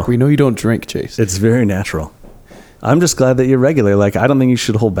natural. We know you don't drink, Chase. It's very natural. I'm just glad that you're regular. Like, I don't think you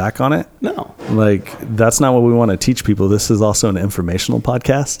should hold back on it. No. Like, that's not what we want to teach people. This is also an informational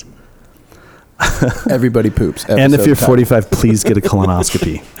podcast. Everybody poops. And if you're Episode 45, please get a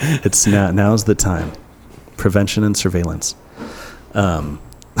colonoscopy. It's now's the time. Prevention and surveillance.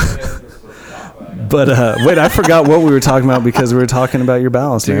 But wait, I forgot what we were talking about because we were talking about your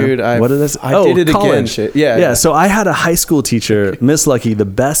bowels, Dude, man. What did I did it again. college. Shit. Yeah. Yeah. So I had a high school teacher, Miss Lucky, the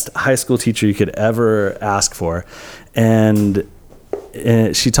best high school teacher you could ever ask for, and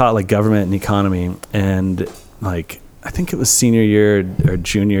she taught like government and economy, and like I think it was senior year or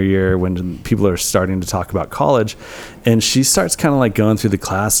junior year when people are starting to talk about college, and she starts kind of like going through the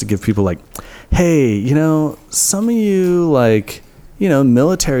class to give people like, hey, you know, some of you like, you know,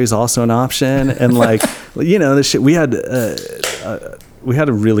 military is also an option, and like, you know, this shit. We had a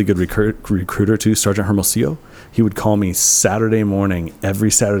really good recruiter too, Sergeant Hermosillo. He would call me every Saturday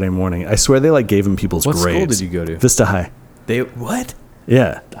morning. I swear they like gave him people's What grades. school did you go to? Vista High. What?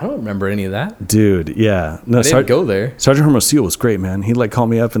 Yeah, I don't remember any of that. dude. Yeah, no, I didn't go there. Sergeant Hermosillo was great, man. He'd like call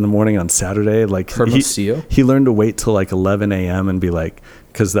me up in the morning on Saturday. Like, Hermosillo? He learned to wait till like 11 a.m. and be like,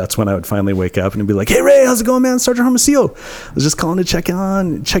 because that's when I would finally wake up and he'd be like, hey, Ray, how's it going, man? Sergeant Hermosillo. I was just calling to check in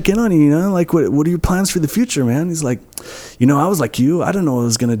on you, you know, like, what are your plans for the future, man? He's like, you know, I was like you. I didn't know what I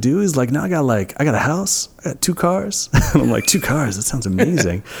was going to do. He's like, now I got a house. I got 2 cars. And I'm like, 2 cars? That sounds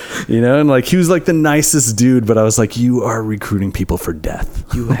amazing. You know, and like, he was like the nicest dude, but I was like, you are recruiting people for death.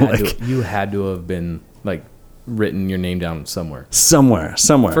 You had to have been like written your name down somewhere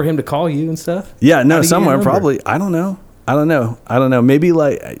For him to call you and stuff. Yeah, no, How do you somewhere get a number? probably. I don't know. Maybe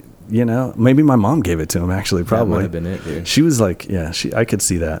like, maybe my mom gave it to him, actually, probably. That might have been it, dude. She was like, I could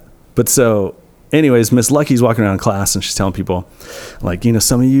see that. But so, anyways, Miss Lucky's walking around class and she's telling people, like,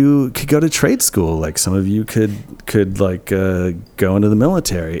 some of you could go to trade school. Like, some of you could like go into the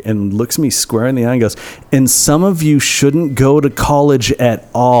military, and looks me square in the eye and goes, and some of you shouldn't go to college at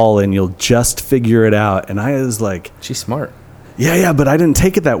all, and you'll just figure it out. And I was like, she's smart. Yeah, but I didn't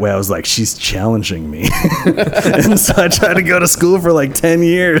take it that way. I was like, she's challenging me. And so I tried to go to school for like 10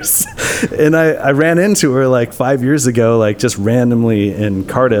 years. And I ran into her like 5 years ago, like just randomly in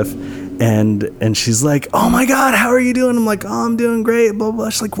Cardiff. And she's like, oh my God, how are you doing? I'm like, oh, I'm doing great, blah, blah.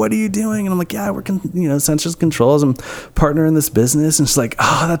 She's like, what are you doing? And I'm like, yeah, I work in, sensors controls. I'm partner in this business. And she's like,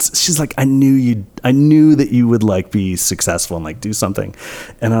 she's like, I knew that you would like be successful and like do something.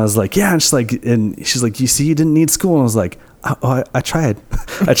 And I was like, yeah. And she's like, you see, you didn't need school. And I was like, I tried.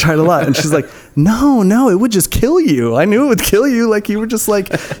 I tried a lot. And she's like, no, it would just kill you. I knew it would kill you. Like, you were just like,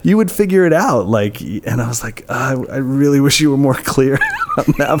 you would figure it out. Like, and I was like, I really wish you were more clear on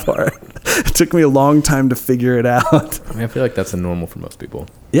that part. It took me a long time to figure it out. I mean, I feel like that's a normal for most people.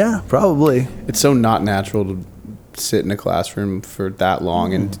 Yeah, probably. It's so not natural to sit in a classroom for that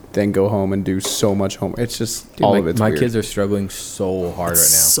long and then go home and do so much homework. It's just, dude, all of it's my weird. Kids are struggling so hard right now.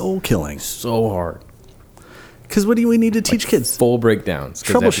 Soul killing. So hard. Because what do we need to teach kids? Full breakdowns.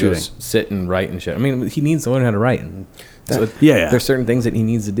 Troubleshooting. Sit and write and shit. I mean, he needs to learn how to write. And yeah. There's certain things that he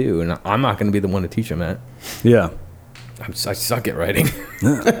needs to do, and I'm not going to be the one to teach him that. Yeah. I suck at writing.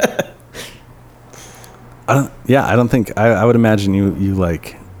 I don't think, I would imagine you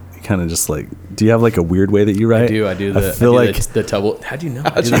like, kind of just like, do you have like a weird way that you write? I do the double. How'd you know?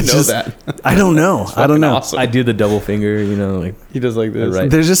 How'd you know that? I don't know. Awesome. I do the double finger, like he does like this. Right.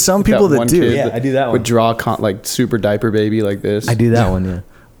 There's just some people that do. Yeah, I do that one. Would draw like super diaper baby like this. I do that one, yeah.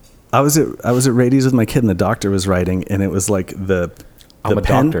 I was at Rady's with my kid, and the doctor was writing, and it was like the I'm a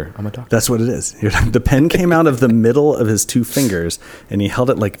pen, doctor. That's what it is. The pen came out of the middle of his two fingers, and he held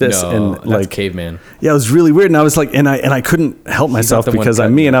it like this. No, and like caveman. Yeah, it was really weird. And I was like, and I couldn't help myself because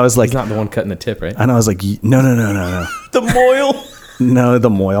I'm me. And I was like, he's not the one cutting the tip, right? And I was like, no. The moil. No, the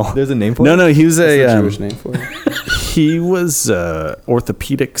moil. There's a name for it? No, he was a Jewish name for it. He was a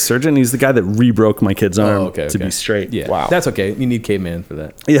orthopedic surgeon. He's the guy that rebroke my kid's arm to be straight. Yeah, wow, that's okay. You need caveman for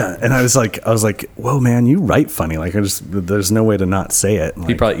that. Yeah, and I was like, whoa, man, you write funny. Like, there's no way to not say it. Like,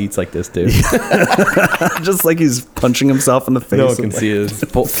 he probably eats like this too. Just like he's punching himself in the face. No one can see his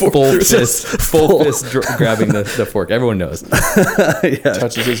full fist grabbing the fork. Everyone knows. Yeah.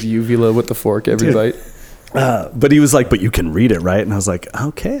 Touches his uvula with the fork every bite. But he was like, but you can read it, right? And I was like,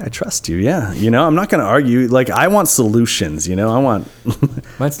 okay, I trust you. Yeah. I'm not going to argue. Like, I want solutions, I want.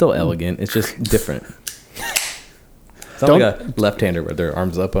 Mine's still elegant. It's just different. It's not like a left-hander with their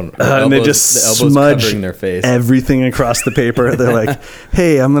arms up on elbows, and they just the elbows smudge covering their face. Everything across the paper. They're like,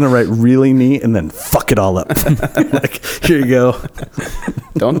 hey, I'm going to write really neat and then fuck it all up. Like, here you go.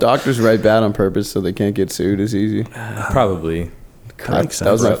 Don't doctors write bad on purpose so they can't get sued as easy? Probably. That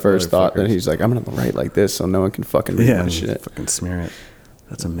was my first thought. Then he's like, I'm going to write like this so no one can fucking read my shit. Fucking smear it.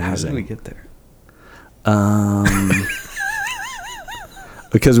 That's amazing. How did we get there?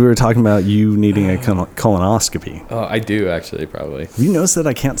 Because we were talking about you needing a colonoscopy. Oh, I do actually, probably. Have you noticed that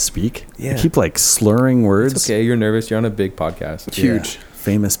I can't speak? Yeah. I keep like slurring words. It's okay. You're nervous. You're on a big podcast. Huge. Yeah.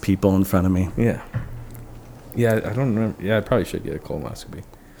 Famous people in front of me. Yeah. Yeah, I don't remember. Yeah, I probably should get a colonoscopy.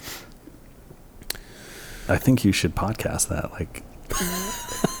 I think you should podcast that. Like,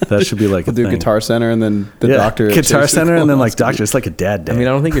 that should be like we'll do thing. Guitar Center and then the doctor. Guitar Center and then like doctor. It's like a dad day. I mean,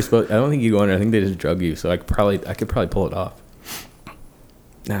 I don't think you go in there. I think they just drug you. So I could probably pull it off.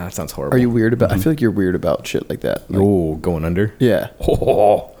 Nah, that sounds horrible. Are you weird about? I feel like you're weird about shit like that. Like, going under? Yeah.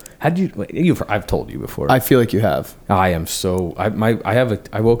 Oh, how'd you? I've told you before. I feel like you have. I am so. I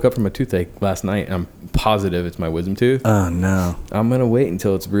woke up from a toothache last night. And I'm positive it's my wisdom tooth. Oh no. I'm gonna wait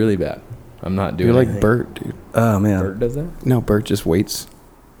until it's really bad. I'm not doing. You're like anything. Bert, dude. Oh man. Bert does that? No, Bert just waits.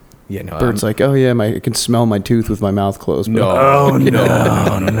 Yeah, no. Bert's like, oh yeah, I can smell my tooth with my mouth closed. No. Oh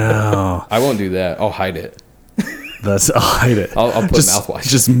no. I won't do that. I'll hide it. I'll hide it. I'll put mouthwash.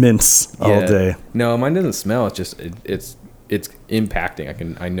 Just mince all day. No, mine doesn't smell. It's just it's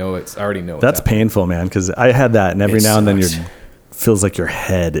impacting. I know it's. I already know. That's painful, man. Because I had that, and every now and then feels like your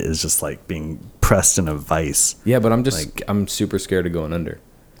head is just like being pressed in a vice. Yeah, but I'm super scared of going under.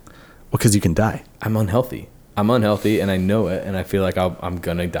 Well, because you can die. I'm unhealthy, and I know it, and I feel like I'm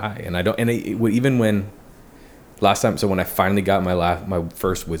gonna die, and I don't. And even when last time, so when I finally got my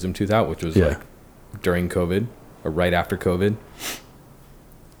first wisdom tooth out, which was like during COVID or right after COVID,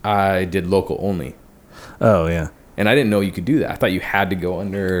 I did local only. Oh yeah. And I didn't know you could do that. I thought you had to go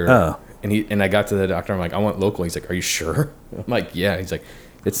under. Oh. And I got to the doctor. I'm like, I want local. He's like, are you sure? I'm like, yeah. He's like,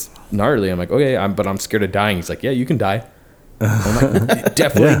 it's gnarly. I'm like, okay, but I'm scared of dying. He's like, yeah, you can die. I'm like,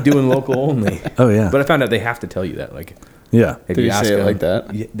 definitely doing local only. Oh yeah. But I found out they have to tell you that. Like, yeah. Did you say it like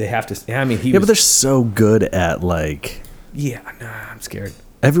that? Yeah, they have to. Yeah, I mean, but they're so good at like. Yeah, nah, I'm scared.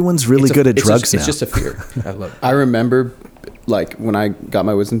 Everyone's really good at drugs now. It's just a fear. I love it. I remember, like, when I got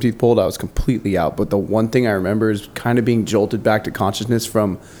my wisdom teeth pulled, I was completely out. But the one thing I remember is kind of being jolted back to consciousness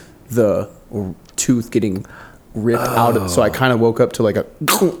from the tooth getting ripped out of. So I kind of woke up to like a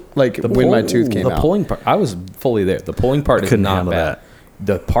when my tooth came out. The pulling part, I was fully there. The pulling part is not bad.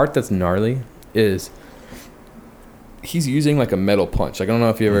 The part that's gnarly is he's using like a metal punch. Like, I don't know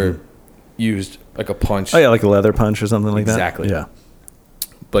if you ever used like a punch. Oh yeah, like a leather punch or something like exactly. that. Exactly. Yeah.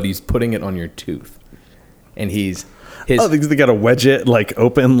 But he's putting it on your tooth, and they got to wedge it like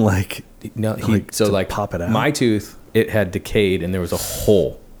open, like no. Pop it out. My tooth, it had decayed, and there was a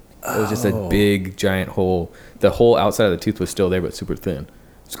hole. It was just a big giant hole. The whole outside of the tooth was still there, but super thin.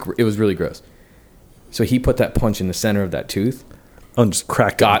 It was really gross. So he put that punch in the center of that tooth. Oh, and just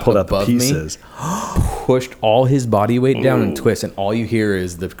cracked it and pulled out the pieces. Pushed all his body weight down and twist, and all you hear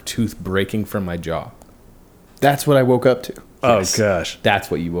is the tooth breaking from my jaw. That's what I woke up to. Yes. Oh gosh,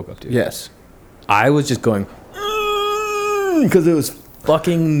 that's what you woke up to. Yes, I was just going because it was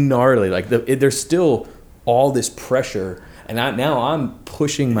fucking gnarly. Like there's still all this pressure, and now I'm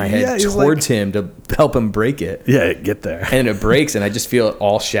pushing my head towards him to help him break it. Yeah, get there, and it breaks, and I just feel it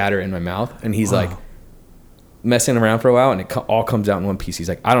all shatter in my mouth. And he's like messing around for a while, and it all comes out in one piece. He's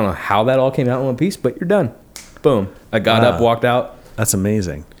like, I don't know how that all came out in one piece, but you're done. Boom. I got up, walked out. That's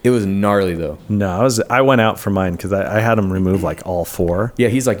amazing. It was gnarly though. No, I went out for mine because I had him remove like all 4. Yeah,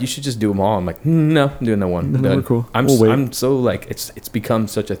 he's like, you should just do them all. I'm like, no, I'm doing that one. No, we're cool. I'm so like, it's become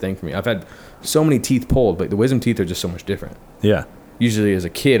such a thing for me. I've had so many teeth pulled, but the wisdom teeth are just so much different. Yeah. Usually as a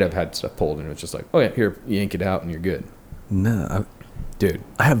kid, I've had stuff pulled, and it's just like, oh yeah, here, you yank it out, and you're good. No, dude,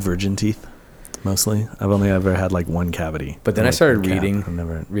 I have virgin teeth. Mostly, I've only ever had like one cavity. But then I started reading. I've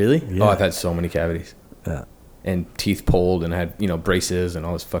never really. Yeah. Oh, I've had so many cavities. Yeah. And teeth pulled, and I had braces and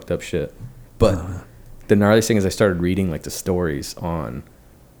all this fucked up shit. But the gnarliest thing is I started reading like the stories on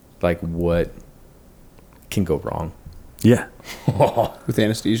like what can go wrong. Yeah. With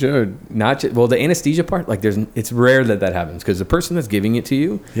anesthesia or not just, well, the anesthesia part, like it's rare that happens because the person that's giving it to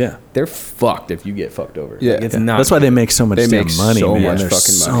you, they're fucked if you get fucked over. Yeah. Like, it's not. That's why they make so much money. So man. much There's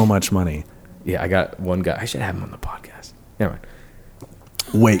fucking so money. much money. Yeah, I got one guy. I should have him on the podcast. Never mind.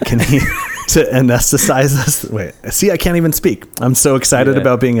 Wait, can he to anesthetize us? Wait, see, I can't even speak. I'm so excited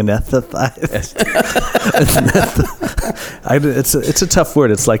about being anesthetized. It's a tough word.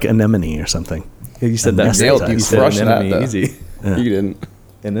 It's like anemone or something. You said that. Nailed. You crushed that. Though. Easy. Yeah. You didn't.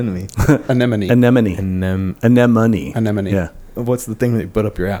 Anemone. Anemone. Anemone. Anemone. Anemone. Yeah. What's the thing that you put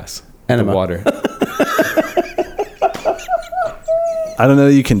up your ass? Enema. The water. I don't know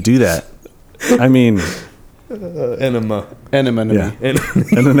that you can do that. I mean, enema. Anemone. Yeah.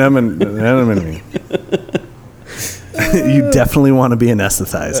 Anemone. You definitely want to be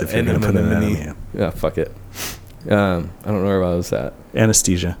anesthetized if you're going to put an anemone. Yeah, fuck it. I don't know where I was at.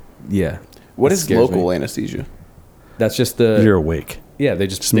 Anesthesia. Yeah. What is local anesthesia? That's just the. You're awake. Yeah, they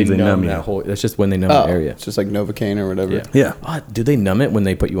numb that whole. That's just when they numb the area. It's just like Novocaine or whatever. Yeah. Do they numb it when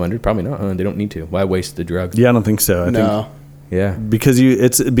they put you under? Probably not. They don't need to. Why waste the drugs? Yeah, I don't think so. I think yeah,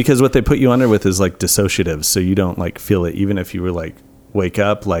 because what they put you under with is like dissociatives, so you don't like feel it even if you were like wake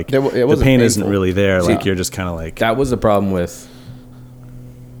up. Like the pain painful. Isn't really there. Like you're just kind of like. That was the problem with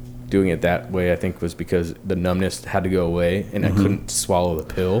doing it that way. I think was because the numbness had to go away, and I couldn't swallow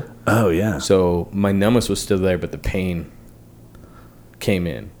the pill. Oh yeah. So my numbness was still there, but the pain came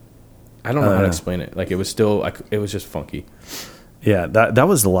in. I don't know how to explain it. Like it was still like it was just funky. Yeah, that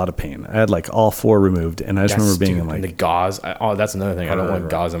was a lot of pain. I had like all 4 removed, and I just remember being in like the gauze. That's another thing. I don't want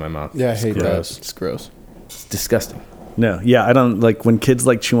gauze in my mouth. Yeah, I hate that. It's gross. It's disgusting. No, yeah, I don't like when kids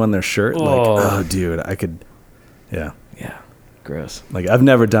like chew on their shirt. Like, oh, dude, I could. Yeah. Yeah. Gross. Like I've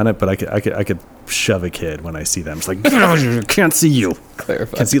never done it, but I could shove a kid when I see them. It's like can't see you.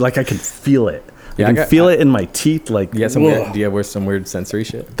 Clarify. Can't see. Like I can feel it. Yeah, I can feel it in my teeth. Like do you have some weird sensory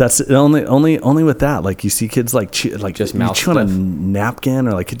shit? That's only with that. Like you see kids like chew on a napkin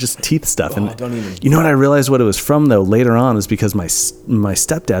or like just teeth stuff. And don't even. You know what I realized what it was from though later on is because my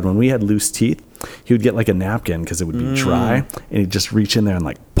stepdad, when we had loose teeth, he would get like a napkin because it would be dry, and he'd just reach in there and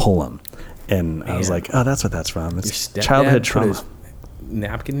like pull them. And I was like, oh, that's what that's from. It's childhood trauma.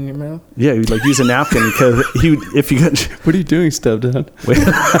 Napkin in your mouth? Yeah, he'd like use a napkin because if you got. What are you doing, stepdad?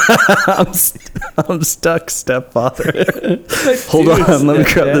 I'm stuck, stepfather. Hold on, let me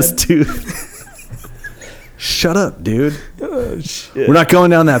grab this tooth. Shut up, dude. Oh, shit. We're not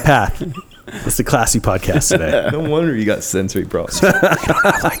going down that path. It's a classy podcast today. No wonder you got sensory problems. You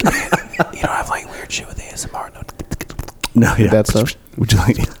don't have like weird shit with ASMR. No, yeah. That stuff. Would you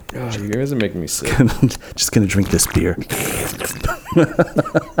like? God, you guys are making me sick. Just gonna drink this beer.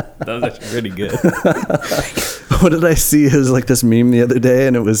 That was actually pretty good. What did I see? It was like this meme the other day,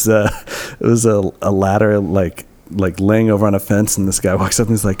 and it was a ladder like laying over on a fence, and this guy walks up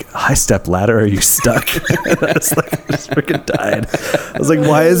and he's like, "High step ladder, are you stuck?" And I was like, I just freaking died. I was like,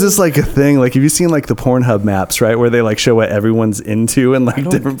 why is this like a thing? Like, have you seen like the Pornhub maps, right, where they like show what everyone's into and like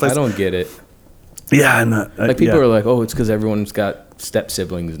different places? I don't get it. Yeah, and like people are like, oh, it's because everyone's got step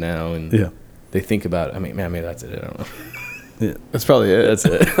siblings now, and yeah, they think about it. I mean, maybe that's it. I don't know. Yeah. That's probably it. That's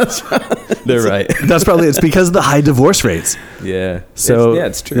it. They're right. That's probably it's because of the high divorce rates. Yeah. So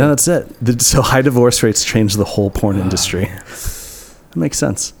it's true. Yeah, that's it. So high divorce rates change the whole porn industry. That makes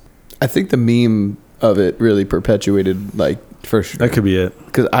sense. I think the meme of it really perpetuated, like, for sure. That could be it.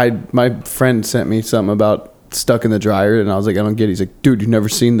 because my friend sent me something about stuck in the dryer, and I was like, I don't get it. He's like, dude, you've never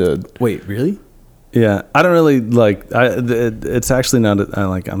seen the. Wait, really? Yeah, I don't really like. It's actually not.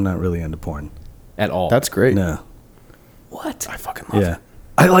 I'm not really into porn At all? That's great. No. what? I fucking love Yeah.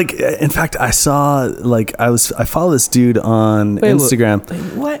 I like. In fact, I saw like I follow this dude on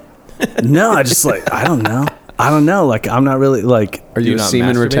Instagram. What? No, I just like I don't know. Like I'm not really like. Are you a not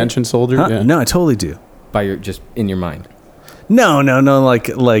semen masturbate? retention soldier? Huh? Yeah. No, I totally do. By your just in your mind. No.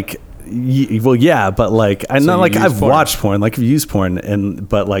 Well, yeah, but like I So not you like use I've porn. watched porn, like I've used porn,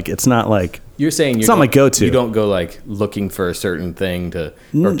 but like it's not like You're saying It's not my go-to. You don't go like looking for a certain thing to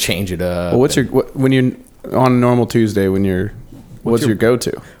or change it up. Well, what's your when you're on a normal Tuesday? What's your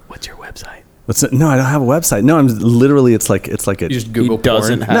go-to? What's your website? no, I don't have a website. No, I'm literally it's like a You just Google He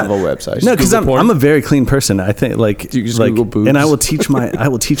doesn't porn. have a website. no, because Google porn? I'm a very clean person. I think like You just like, Google boobs? and I will teach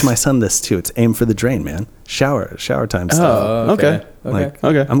my son this too. It's aim for the drain, man. Shower time stuff. Oh, okay. Like,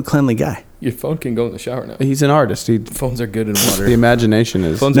 Okay. I'm a cleanly guy. Your phone can go in the shower now. He's an artist. Phones are good in water. The imagination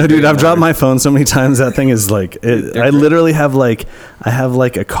is. Phones No, are dude, good in I've dropped water. my phone so many times. That thing is like, I literally have like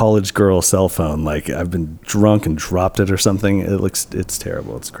a college girl cell phone. Like I've been drunk and dropped it or something. It's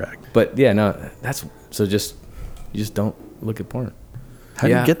terrible. It's cracked. But yeah, no, that's so just you just don't look at porn. How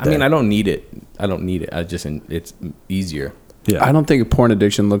do you get there? I mean, I don't need it. It's easier. Yeah. I don't think a porn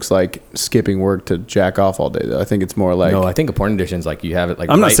addiction looks like skipping work to jack off all day, though. I think it's more like. No, I think a porn addiction is like you have it like.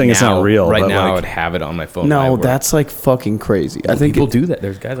 I'm not right saying it's not now- real, Right but, now, like- I would have it on my phone. when I No, work. that's like fucking crazy. I think people do that.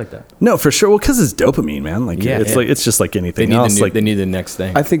 There's guys like that. No, for sure. Well, because it's dopamine, man. Like Yeah, it's yeah. like it's just like They anything need else. they need the next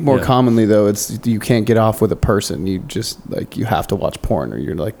thing. I think more Yeah. commonly though, it's you can't get off with a person. You just like you have to watch porn, or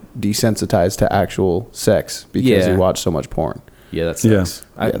you're like desensitized to actual sex because Yeah. you watch so much porn. Yeah, that Yeah. sucks.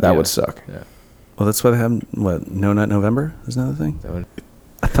 That would suck. Yeah. Well, that's why they have No Nut November is another thing. That would,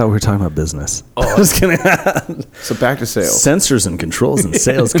 I thought we were talking about business. Oh, I was kidding. So back to sales. Sensors and controls and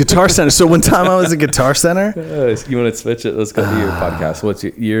sales. Guitar Center. So one time I was at Guitar Center. you want to switch it? Let's go to your podcast. What's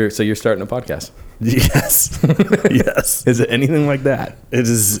so you're starting a podcast? Yes. Yes. Is it anything like that? It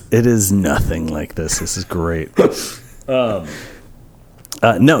is nothing like this. This is great. No,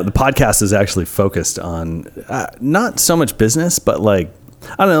 the podcast is actually focused on not so much business, but like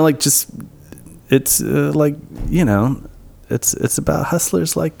I don't know, like just it's like it's about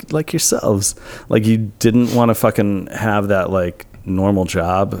hustlers like yourselves. Like you didn't want to fucking have that like normal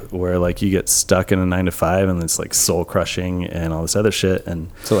job where like you get stuck in a 9 to 5 and it's like soul crushing and all this other shit and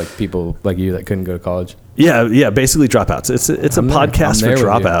So like people like you that couldn't go to college. yeah, basically dropouts. It's a I'm there. podcast I'm for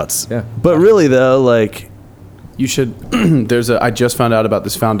there with you. dropouts. Yeah. But really though, like You should. I just found out about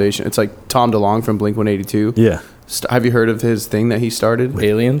this foundation. It's like Tom DeLonge from Blink 182. yeah. Have you heard of his thing that he started?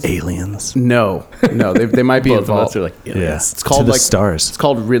 Aliens. Aliens. No, they might be Both of us involved. are like aliens. Yeah. It's called to the like stars. It's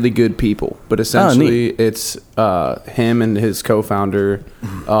called Really Good People, but essentially it's him and his co-founder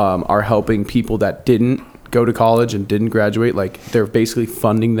are helping people that didn't go to college and didn't graduate. Like they're basically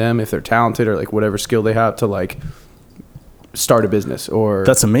funding them if they're talented or like whatever skill they have to like start a business or.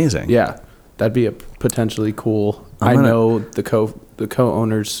 That's amazing. Yeah, that'd be a potentially cool. I know the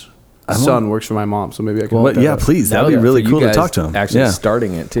co-owner's son works for my mom, so maybe I can. Well, yeah, please. That'd be really for cool you to guys talk to him. Actually, Yeah.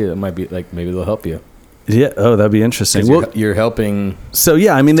 starting it too. It might be like maybe they'll help you. Yeah. Oh, that'd be interesting. 'Cause Well, you're helping. so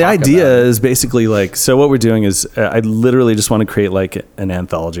yeah, I mean, the Talk idea about it. is basically like, so what we're doing is I literally just want to create like an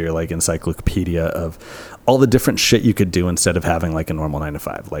anthology or like encyclopedia of all the different shit you could do instead of having like a normal 9 to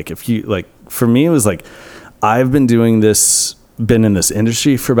 5. Like if you like, for me, it was like, I've been in this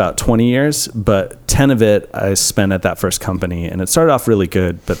industry for about 20 years, but 10 of it I spent at that first company, and it started off really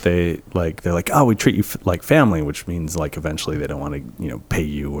good, but they're like, oh, we treat you like family, which means like eventually they don't want to, pay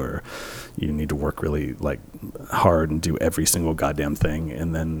you, or you need to work really like hard and do every single goddamn thing.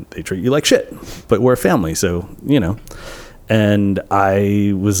 And then they treat you like shit, but we're a family. So, And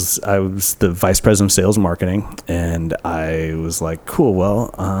I was the vice president of sales and marketing, and I was like, cool,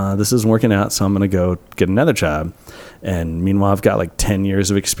 well, this isn't working out, so I'm going to go get another job. And meanwhile, I've got like 10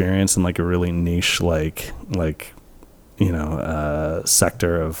 years of experience in like a really niche,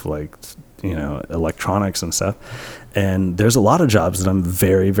 sector of like, electronics and stuff. And there's a lot of jobs that I'm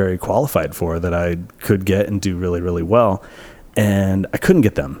very, very qualified for that I could get and do really, really well. And I couldn't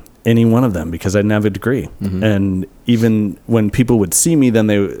get any one of them because I didn't have a degree. Mm-hmm. And even when people would see me, then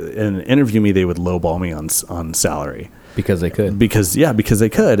and interview me, they would lowball me on salary. Because they could. Because they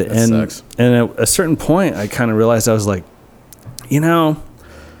could. That sucks. And at a certain point, I kind of realized, I was like, even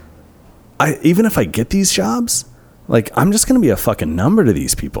if I get these jobs, like, I'm just going to be a fucking number to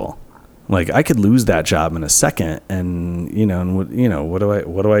these people. Like, I could lose that job in a second, and what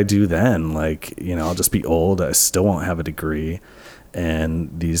do I do then? Like, I'll just be old. I still won't have a degree, and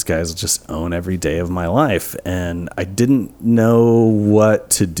these guys will just own every day of my life. And I didn't know what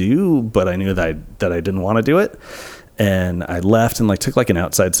to do, but I knew that I didn't want to do it. And I left and like took like an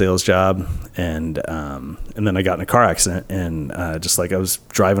outside sales job, and then I got in a car accident, and just like I was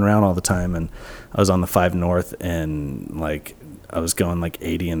driving around all the time, and I was on the 5 North, and like I was going like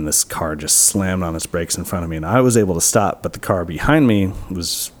 80, and this car just slammed on its brakes in front of me, and I was able to stop, but the car behind me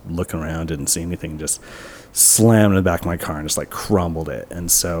was looking around, didn't see anything, just slammed in the back of my car and just like crumbled it. And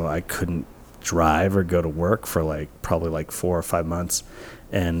so I couldn't drive or go to work for like probably like 4 or 5 months.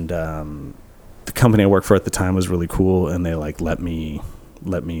 And the company I worked for at the time was really cool, and they like let me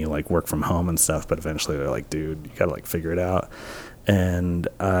like work from home and stuff, but eventually they're like, dude, you gotta like figure it out. And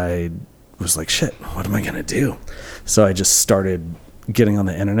I was like, shit, what am I gonna do? So I just started getting on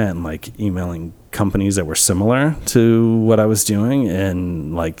the internet and like emailing companies that were similar to what I was doing,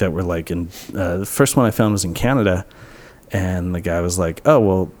 and like that were like in the first one I found was in Canada, and the guy was like, oh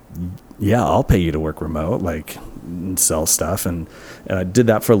well, yeah, I'll pay you to work remote, like, and sell stuff. And I did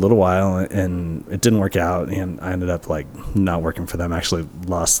that for a little while, and it didn't work out, and I ended up like not working for them. I actually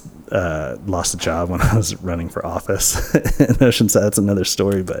lost a job when I was running for office in Oceanside. That's another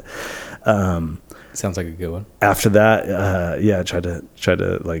story, but sounds like a good one. After that, I tried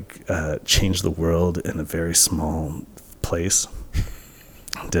to like change the world in a very small place.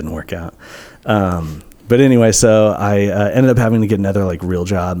 Didn't work out. But anyway, so I ended up having to get another like real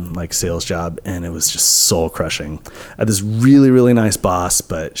job, like sales job, and it was just soul crushing. I had this really, really nice boss,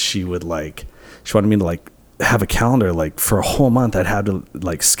 but she wanted me to like have a calendar like for a whole month. I'd had to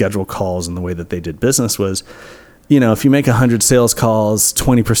like schedule calls, and the way that they did business was, if you make 100 sales calls,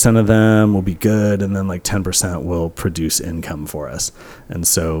 20% of them will be good, and then like 10% will produce income for us. And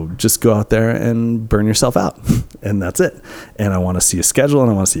so just go out there and burn yourself out, and that's it. And I want to see a schedule,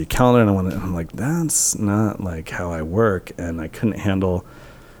 and I want to see a calendar, and I'm like, that's not like how I work. And I couldn't handle,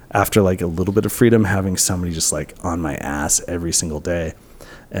 after like a little bit of freedom, having somebody just like on my ass every single day.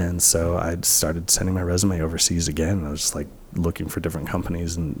 And so I started sending my resume overseas again. I was just like looking for different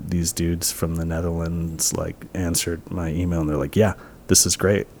companies, and these dudes from the Netherlands like answered my email, and they're like, yeah, this is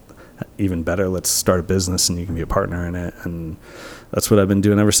great. Even better, let's start a business and you can be a partner in it. And that's what I've been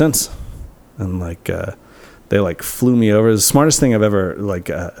doing ever since. And like they like flew me over. It was the smartest thing I've ever like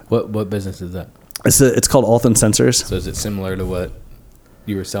what business is that? It's called Alton Sensors. So is it similar to what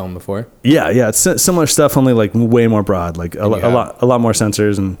you were selling before? Yeah, it's similar stuff, only like way more broad, like a lot more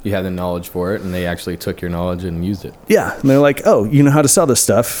sensors. And you had the knowledge for it, and they actually took your knowledge and used it. Yeah, and they're like, oh, you know how to sell this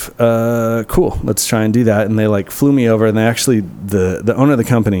stuff, cool, let's try and do that. And they like flew me over, and they actually, the owner of the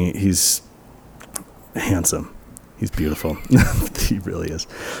company, he's handsome, he's beautiful. He really is.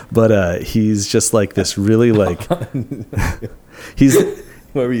 But he's just like this really like he's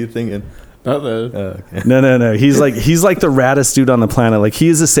what were you thinking? Okay. No. He's like the raddest dude on the planet. Like, he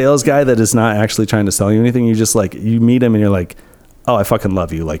is a sales guy that is not actually trying to sell you anything. You just like, you meet him and you're like, oh, I fucking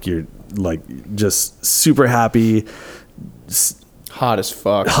love you. Like, you're like just super happy, hot as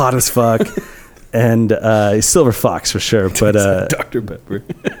fuck, and he's Silver Fox for sure. But Dr. Pepper,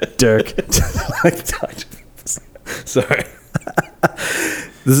 Dirk, like Dr. Sorry.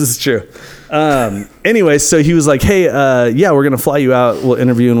 This is true. Anyway, so he was like, hey, yeah, we're going to fly you out. We'll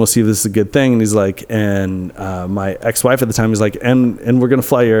interview and we'll see if this is a good thing. And he's like, and my ex-wife at the time was like, and we're going to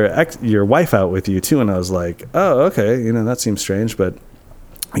fly your wife out with you too. And I was like, oh, okay. That seems strange, but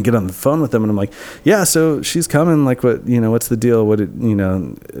I get on the phone with them and I'm like, yeah, so she's coming. Like, what, what's the deal?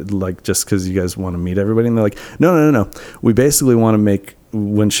 Like, just cause you guys want to meet everybody. And they're like, no. We basically want to make,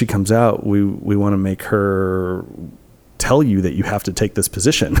 when she comes out, we want to make her tell you that you have to take this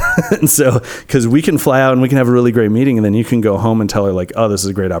position. And so, because we can fly out and we can have a really great meeting, and then you can go home and tell her like, oh, this is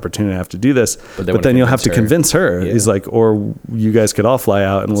a great opportunity, I have to do this. But then you'll have to convince her. He's like, or you guys could all fly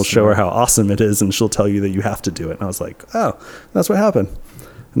out and we'll show her how awesome it is, and she'll tell you that you have to do it. And I was like, oh, that's what happened.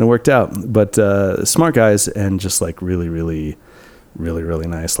 And it worked out. But smart guys, and just like really, really, really, really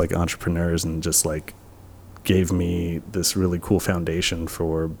nice, like entrepreneurs, and just like gave me this really cool foundation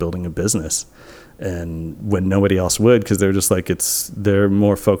for building a business. And when nobody else would, because they're just like, they're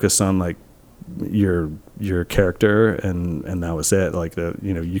more focused on like your character, and that was it. Like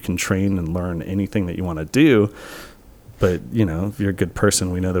you can train and learn anything that you want to do, but if you're a good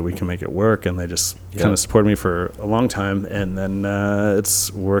person, we know that we can make it work. And they just kind of supported me for a long time, and then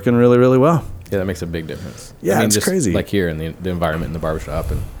it's working really, really well. Yeah, that makes a big difference. Yeah, it's crazy. Like here in the environment in the barbershop,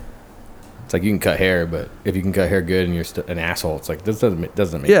 and it's like you can cut hair, but if you can cut hair good and you're an asshole, it's like this doesn't make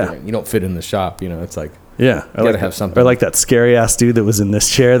you don't fit in the shop. It's like you gotta have something. Or like that scary ass dude that was in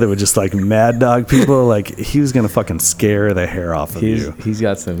this chair that would just like mad dog people. Like he was gonna fucking scare the hair off of you. He's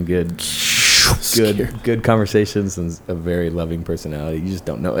got some good conversations and a very loving personality. You just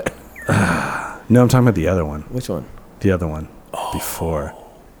don't know it. No, I'm talking about the other one. Which one? The other one. Before.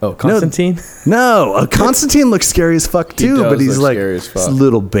 Oh, Constantine? No, Constantine looks scary as fuck too, but he's like this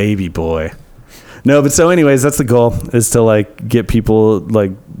little baby boy. No, but so anyways, that's the goal, is to like get people,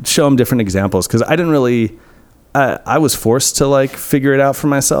 like show them different examples. Cause I didn't really, I was forced to like figure it out for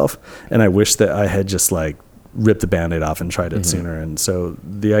myself. And I wish that I had just like ripped the Band-Aid off and tried it sooner. And so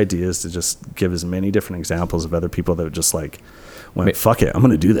the idea is to just give as many different examples of other people that just like went, fuck it, I'm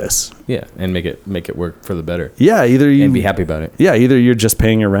going to do this. Yeah. And make it work for the better. Yeah. And be happy about it. Yeah. Either you're just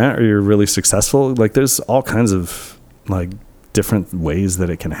paying your rent or you're really successful. Like there's all kinds of like different ways that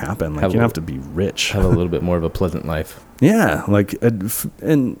it can happen. Like you don't have to be rich. Have a little bit more of a pleasant life. Yeah. Like,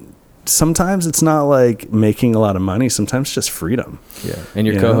 and sometimes it's not like making a lot of money. Sometimes it's just freedom. Yeah. And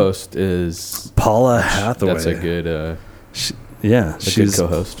your co-host is Paula Hathaway. That's a good, she's good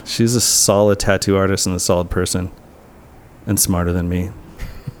co-host. She's a solid tattoo artist and a solid person, and smarter than me.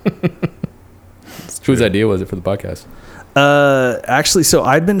 Whose idea was it for the podcast? Actually, so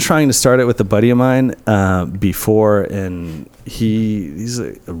I'd been trying to start it with a buddy of mine before, and he's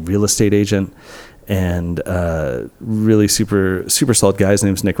a real estate agent and really super super solid guy. His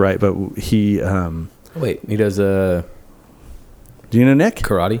name's Nick Wright, but he he does do you know Nick?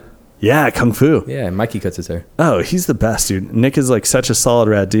 Karate? Yeah, Kung Fu. Yeah, and Mikey cuts his hair. Oh, he's the best, dude. Nick is like such a solid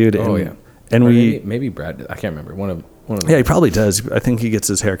rad dude. And maybe Brad, I can't remember. One of them. Yeah, he probably does. I think he gets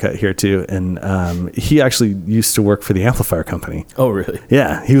his hair cut here too. And he actually used to work for the amplifier company. Oh, really?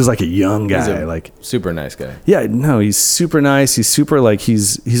 Yeah, he was like a young guy, he's like super nice guy. Yeah, no, he's super nice. He's super like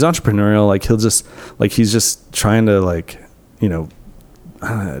he's entrepreneurial. Like he'll just like he's just trying to like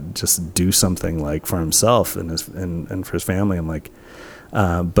just do something like for himself and his and for his family. And like,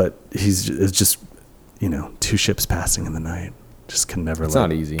 but it's just two ships passing in the night. Just can never. It's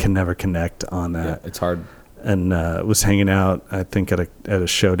not easy. Can never connect on that. Yeah, it's hard. And was hanging out, I think, at a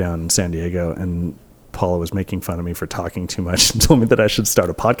show down in San Diego, and Paula was making fun of me for talking too much and told me that I should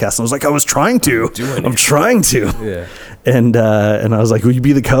start a podcast. And I was like, I was trying to. I'm trying to. Yeah. And I was like, will you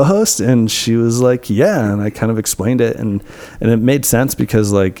be the co-host? And she was like, yeah. And I kind of explained it, and it made sense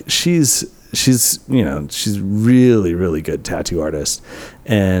because like she's really, really good tattoo artist,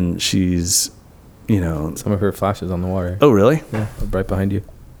 and she's some of her flashes on the wall. Right? Oh, really? Yeah, right behind you.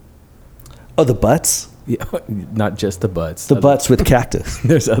 Oh, the butts? Yeah, not just the butts. The butts with cactus.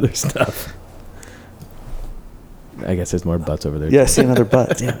 There's other stuff. I guess there's more butts over there. Yeah, I see another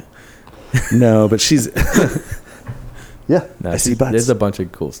butt. Damn it. No, but she's... yeah, no, I see butts. There's a bunch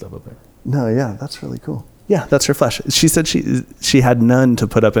of cool stuff up there. No, yeah, that's really cool. Yeah, that's her flash. She said she had none to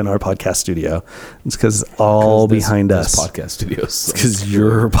put up in our podcast studio. It's because behind us. Podcast studios. Because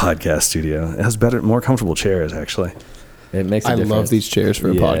your podcast studio. It has more comfortable chairs, actually. It makes a difference. I love these chairs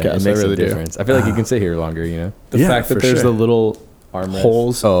for a podcast. It makes I really a difference. I feel like you can sit here longer, The fact that there's the little armrest.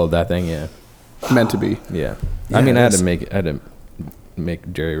 Holes. Oh, that thing, yeah. Meant to be. Yeah. I mean, I had to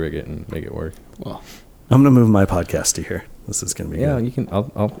make Jerry rig it and make it work. Well, I'm going to move my podcast to here. This is going to be good. Yeah, you can.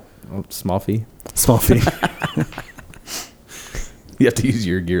 I'll small fee. Small fee. You have to use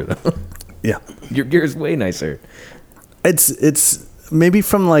your gear, though. Yeah. Your gear is way nicer. It's maybe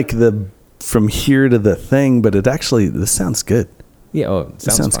from here to the thing, but this sounds good. Yeah, it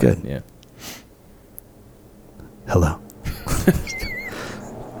sounds fine. Good. Yeah. Hello.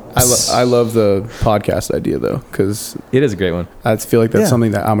 I love the podcast idea though, because it is a great one. I feel like that's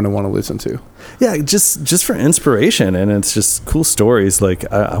something that I'm going to want to listen to. Yeah, just for inspiration, and it's just cool stories.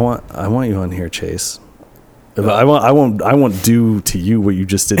 Like I want you on here, Chase. I won't do to you what you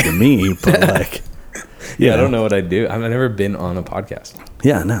just did to me, but like Yeah, I don't know what I do. I've never been on a podcast.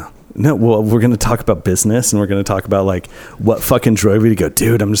 Yeah, no. Well, we're going to talk about business, and we're going to talk about like what fucking drove you to go,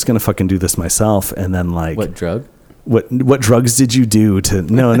 dude, I'm just going to fucking do this myself. And then like, what drug? What drugs did you do to,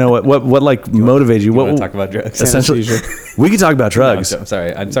 what like motivated you? What want to talk about drugs? Essentially, we could talk about drugs. No,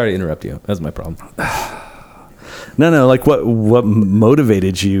 I'm sorry to interrupt you. That's my problem. No, like what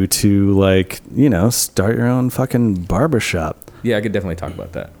motivated you to like, start your own fucking barbershop? Yeah, I could definitely talk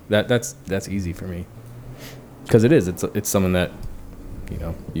about that. That's easy for me. Because it's something that,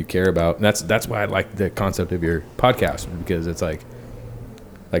 you care about. And that's why I like the concept of your podcast, because it's like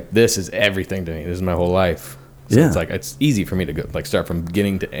this is everything to me. This is my whole life. So it's like, it's easy for me to go like start from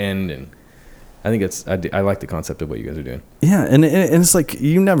beginning to end. And I think I like the concept of what you guys are doing. Yeah. And it's like,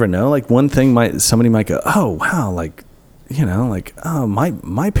 you never know, like one thing somebody might go, oh wow. Like, oh,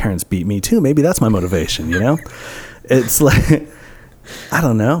 my parents beat me too. Maybe that's my motivation, It's like, I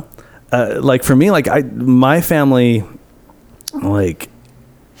don't know. Like for me, like my family, like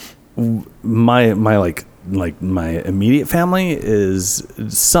my my immediate family is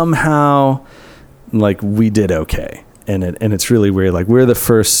somehow like we did okay, and it's really weird. Like we're the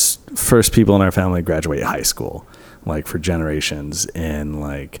first people in our family to graduate high school, like for generations, and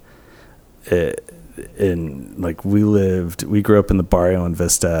like we grew up in the barrio in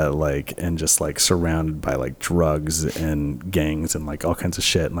Vista, like, and just like surrounded by like drugs and gangs and like all kinds of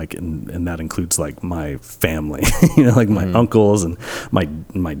shit, and like and that includes like my family, like my uncles and my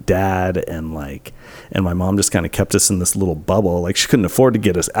dad, and my mom just kind of kept us in this little bubble. Like she couldn't afford to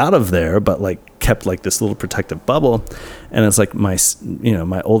get us out of there, but like kept like this little protective bubble. And it's like my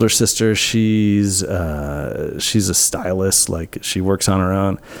older sister, she's a stylist, like she works on her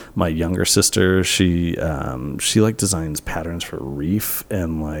own. My younger sister, she like designs patterns for Reef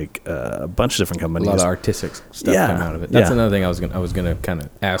and like a bunch of different companies. A lot of artistic stuff come out of it. That's another thing I was gonna kind of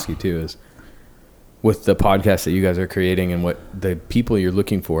ask you too, is with the podcast that you guys are creating and what the people you're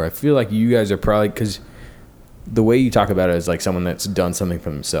looking for. I feel like you guys are probably, because the way you talk about it is like someone that's done something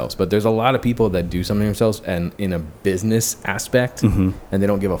for themselves, but there's a lot of people that do something themselves and in a business aspect, and they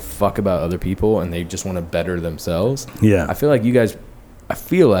don't give a fuck about other people and they just want to better themselves. Yeah. I feel like you guys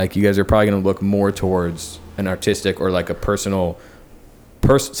are probably going to look more towards an artistic or like a personal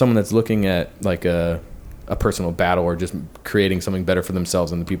someone that's looking at like a personal battle or just creating something better for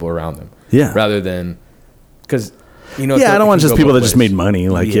themselves and the people around them. Yeah. Rather than, because I don't want just people that just made money.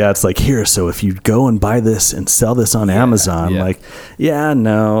 Like, it's like, here, so if you go and buy this and sell this on Amazon, like,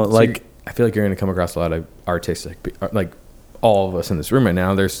 like, I feel like you're going to come across a lot of artistic, like all of us in this room right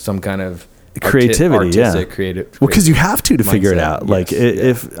now, there's some kind of creativity, creative. Well, because you have to figure it out. Like,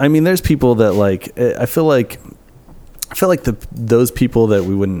 there's people that like, I feel like those people that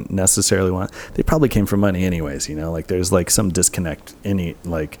we wouldn't necessarily want, they probably came from money anyways, like there's like some disconnect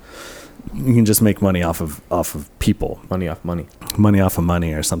like, you can just make money off of people, money off of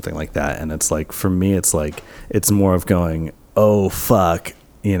money or something like that. And it's like, for me, it's like, it's more of going, oh fuck,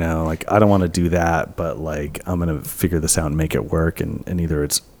 like I don't want to do that, but like I'm gonna figure this out and make it work. And either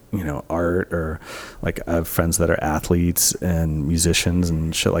it's art, or like I have friends that are athletes and musicians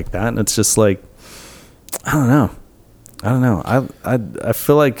and shit like that, and it's just like, I don't know. I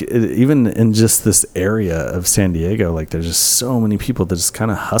feel like even in just this area of San Diego, like there's just so many people that just kind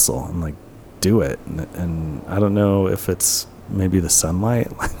of hustle and like do it, and I don't know if it's maybe the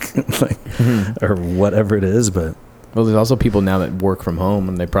sunlight, or whatever it is, but well, there's also people now that work from home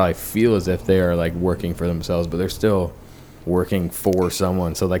and they probably feel as if they are like working for themselves, but they're still working for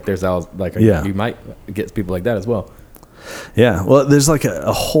someone. So like there's like you might get people like that as well. Yeah, well, there's like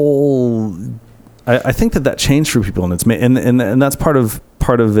a whole. I think that changed for people, and it's and that's part of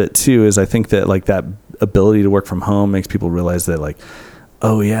it too. Is I think that like that ability to work from home makes people realize that like,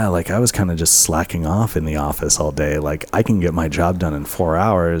 oh yeah, like I was kind of just slacking off in the office all day. Like I can get my job done in 4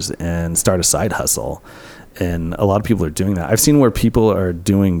 hours and start a side hustle, and a lot of people are doing that. I've seen where people are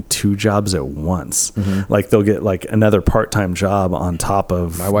doing 2 jobs at once. Like they'll get like another part-time job on top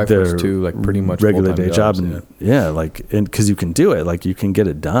of my wife their works too, like pretty much regular day job, and because you can do it, like you can get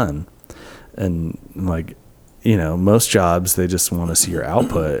it done. And like, most jobs, they just want to see your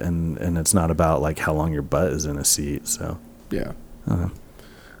output, and it's not about like how long your butt is in a seat. So yeah,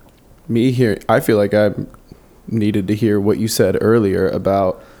 me here, I feel like I needed to hear what you said earlier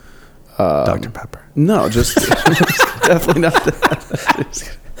about Dr. Pepper. No, just definitely not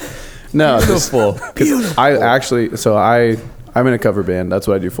that. No, beautiful. Because I actually, I'm in a cover band. That's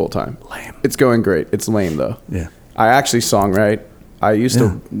what I do full time. Lame. It's going great. It's lame though. Yeah. I actually songwrite. I used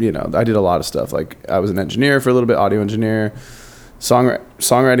to, I did a lot of stuff. Like I was an engineer for a little bit, audio engineer,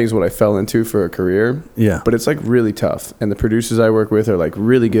 songwriting is what I fell into for a career. Yeah. But it's like really tough. And the producers I work with are like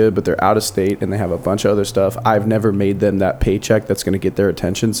really good, but they're out of state and they have a bunch of other stuff. I've never made them that paycheck that's going to get their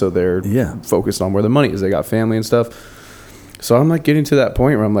attention. So they're focused on where the money is. They got family and stuff. So I'm like getting to that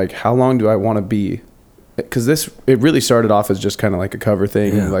point where I'm like, how long do I want to be? Because it really started off as just kind of like a cover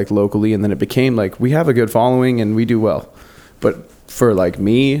thing, like locally. And then it became like, we have a good following and we do well. But for like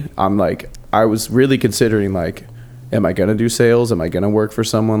me, I'm like, I was really considering like, am I going to do sales? Am I going to work for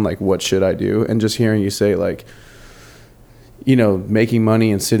someone? Like, what should I do? And just hearing you say like, you know, making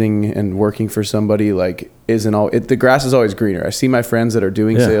money and sitting and working for somebody like isn't all the grass is always greener. I see my friends that are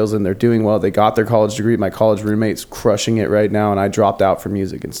doing sales and they're doing well. They got their college degree. My college roommate's crushing it right now. And I dropped out for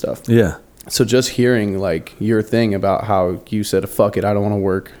music and stuff. Yeah. So just hearing like your thing about how you said, fuck it, I don't want to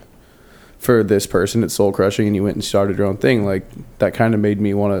work for this person, it's soul crushing, and you went and started your own thing, like that kind of made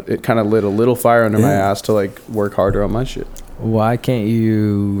me want to, it kind of lit a little fire under my ass to like work harder on my shit. Why can't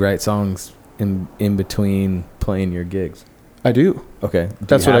you write songs in between playing your gigs? I do. Okay.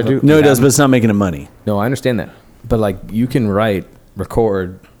 That's what I do. No, it does, but it's not making it money. No, I understand that. But like you can write,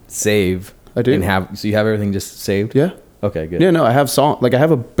 record, save. I do. And so you have everything just saved? Yeah. Okay, good. Yeah, no, I have I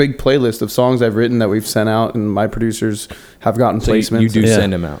have a big playlist of songs I've written that we've sent out and my producers have gotten placements. You do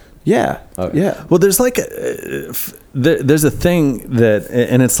send them out? Yeah. Okay. Yeah. Well, there's like there's a thing that,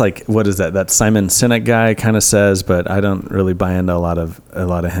 and it's like, what is that Simon Sinek guy kind of says, but I don't really buy into a lot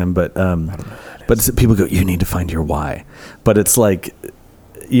of him, but people go, you need to find your why. But it's like,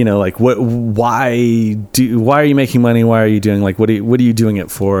 you know, like why are you making money? Why are you doing, like, what are you doing it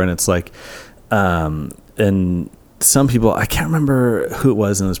for? And it's like, and some people, I can't remember who it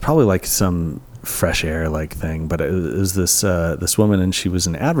was, and it was probably like some Fresh Air like thing, but it was this woman, and she was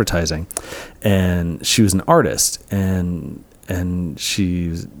in advertising, and she was an artist, and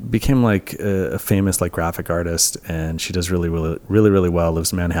she became like a famous like graphic artist, and she does really well,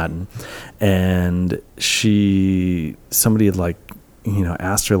 lives in Manhattan, and somebody had like, you know,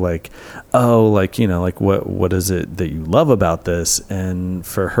 asked her like, oh, like, you know, like what is it that you love about this? And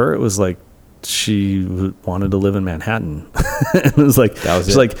for her it was like, she wanted to live in Manhattan. And it was like,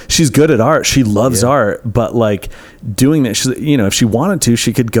 she's like, she's good at art, she loves art, but like doing that, she's, you know, if she wanted to,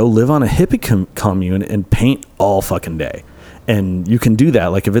 she could go live on a hippie commune and paint all fucking day. And you can do that.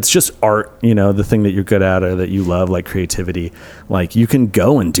 Like if it's just art, you know, the thing that you're good at or that you love, like creativity, like you can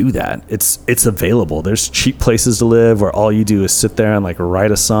go and do that. It's available. There's cheap places to live where all you do is sit there and like write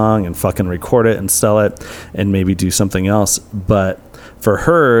a song and fucking record it and sell it and maybe do something else. But for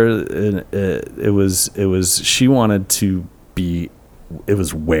her, it was she wanted to be, it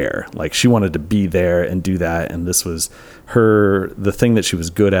was where, like she wanted to be there and do that. And this was the thing that she was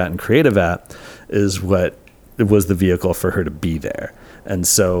good at and creative at is what it was the vehicle for her to be there. And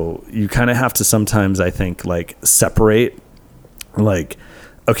so you kind of have to sometimes, I think, like separate, like,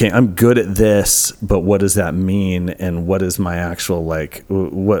 okay, I'm good at this, but what does that mean? And what is my actual, like,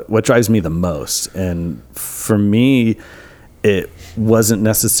 what drives me the most? And for me, it wasn't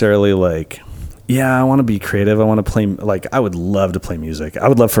necessarily like, yeah, I want to be creative. I want to play, like, I would love to play music. I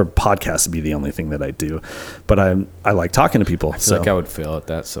would love for podcasts to be the only thing that I do, but I like talking to people. I feel like I would fail at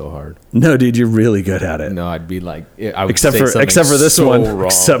that so hard. No, dude, you're really good at it. No, I'd be like, I would except for this so one, wrong.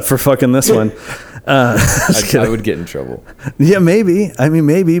 except for fucking this one. I would get in trouble. Yeah, maybe. I mean,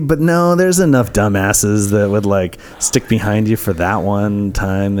 maybe, but no, there's enough dumbasses that would like stick behind you for that one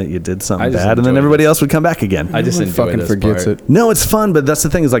time that you did something bad, and then everybody else would come back again. I just enjoy fucking forgets part. it. No, it's fun, but that's the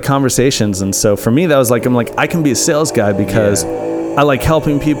thing is like conversations, and so for me, that was like, I'm like, I can be a sales guy because I like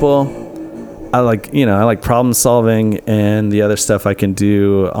helping people. I like problem solving, and the other stuff I can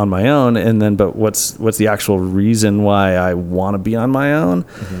do on my own. And then, but what's the actual reason why I want to be on my own?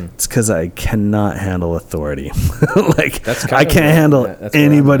 Mm-hmm. It's because I cannot handle authority. Like I can't handle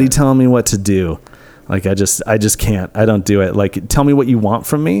anybody telling me what to do. Like I just can't. I don't do it. Like tell me what you want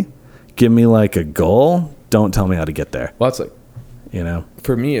from me. Give me like a goal. Don't tell me how to get there. Well, it's like, you know,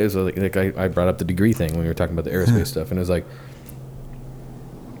 for me, it was like I brought up the degree thing when we were talking about the aerospace stuff, and it was like,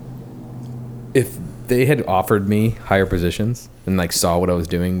 if they had offered me higher positions and like saw what I was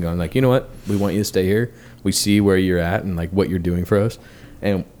doing, going like, you know what, we want you to stay here. We see where you're at and like what you're doing for us,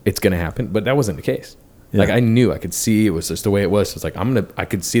 and it's gonna happen. But that wasn't the case. Yeah. Like I knew, I could see it was just the way it was. So it's like I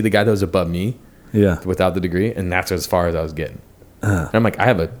could see the guy that was above me, without the degree, and that's as far as I was getting. And I'm like, I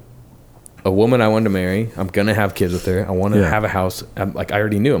have a woman I wanted to marry. I'm gonna have kids with her. I want to have a house. I'm like, I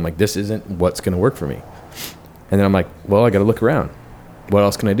already knew. I'm like, this isn't what's gonna work for me. And then I'm like, well, I got to look around. What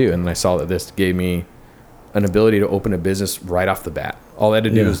else can I do? And then I saw that this gave me an ability to open a business right off the bat. All I had to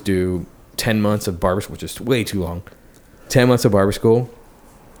do was do 10 months of barber school, which is way too long. 10 months of barber school,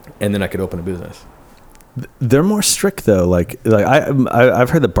 and then I could open a business. They're more strict though. Like I've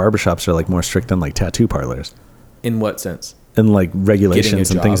heard that barbershops are like more strict than like tattoo parlors. In what sense? And like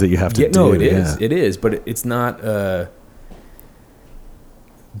regulations and things that you have to do. No, it is. It is, but it's not.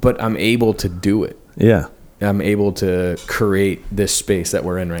 But I'm able to do it. Yeah. I'm able to create this space that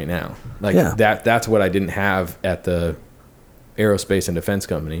we're in right now. Like that's what I didn't have at the aerospace and defense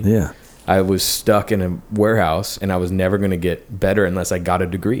company. Yeah. I was stuck in a warehouse and I was never going to get better unless I got a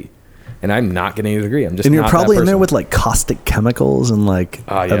degree. And I'm not getting a degree. I'm just. And you're not probably that in there person. with like caustic chemicals and like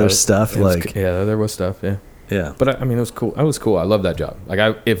other stuff. Like there was stuff. Yeah. Yeah. But I mean, it was cool. I was cool. I love that job.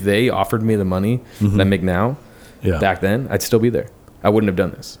 Like if they offered me the money that I make now, back then, I'd still be there. I wouldn't have done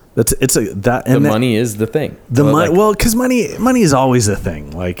this. Money is the thing. The money, well, because money is always a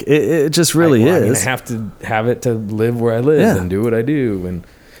thing. Like it just really is. I mean, I have to have it to live where I live and do what I do,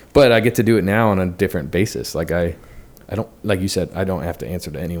 but I get to do it now on a different basis. Like I don't, like you said, I don't have to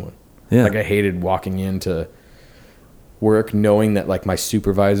answer to anyone. Yeah. Like I hated walking into work knowing that like my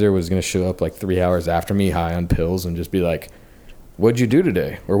supervisor was going to show up like 3 hours after me, high on pills, and just be like, "What'd you do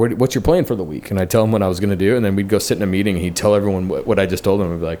today?" Or "What's your plan for the week?" And I'd tell him what I was going to do, and then we'd go sit in a meeting, and he'd tell everyone what I just told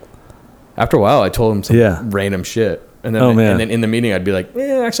him. I'd be like, after a while, I told him some random shit, and then and then in the meeting, I'd be like,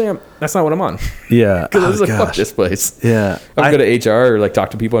 actually, that's not what I'm on. Yeah, because I was like, fuck this place. Yeah, I'd go to HR or like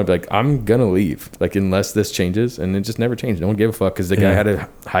talk to people, and I'd be like, I'm gonna leave, like unless this changes, and it just never changed. No one gave a fuck because the guy had a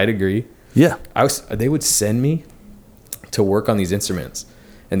high degree. Yeah, they would send me to work on these instruments,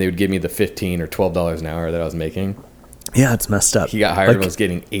 and they would give me the $15 or $12 an hour that I was making. Yeah, it's messed up. He got hired and was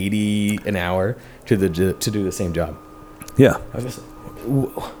getting $80 an hour to do the same job. Yeah. I was just,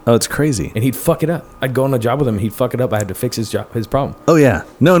 oh, it's crazy. And he'd fuck it up. I'd go on a job with him, he'd fuck it up. I had to fix his problem. Oh yeah.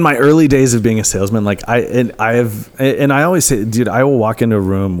 No, in my early days of being a salesman, like I always say, dude, I will walk into a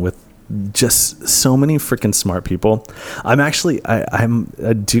room with just so many freaking smart people. I'm actually I'm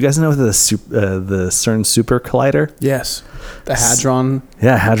do you guys know the CERN Super Collider? Yes. The Hadron.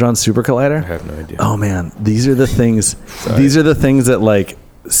 Yeah, Hadron Super Collider. I have no idea. Oh man, these are the things that like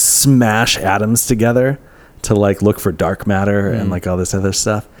smash atoms together to like look for dark matter and like all this other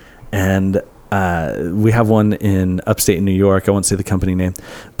stuff. And we have one in upstate New York. I won't say the company name,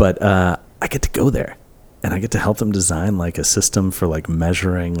 but I get to go there. And I get to help them design like a system for like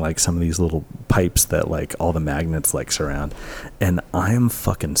measuring like some of these little pipes that like all the magnets like surround. And I am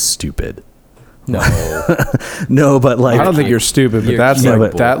fucking stupid. No, but like I don't think you're stupid, but that's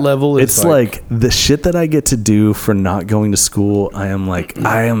like that level is it's like the shit that I get to do for not going to school. I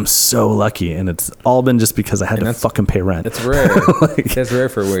am so lucky, and it's all been just because I had to fucking pay rent. That's rare. That's rare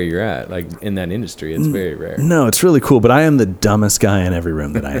for where you're at, like in that industry. It's very rare. No, it's really cool, but I am the dumbest guy in every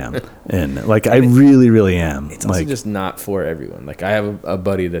room that I am in. Like I really am. It's also just not for everyone. Like I have a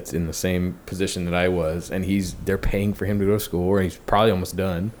buddy that's in the same position that I was, and they're paying for him to go to school, or he's probably almost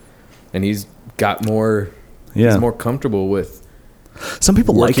done. And he's got more. He's more comfortable with. Some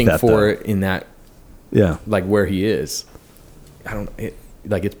people working like that for though. it in that. Yeah. Like where he is,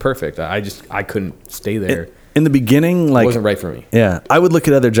 it's perfect. I couldn't stay there. In the beginning, like it wasn't right for me. Yeah, I would look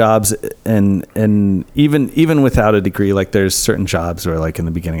at other jobs, and even without a degree, like there's certain jobs where like in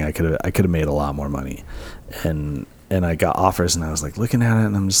the beginning I could have made a lot more money, and I got offers, and I was like looking at it,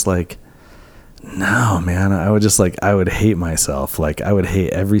 and I'm just like. No, man, I would hate myself. Like I would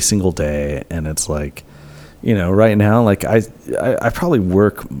hate every single day. And it's like, right now, like I probably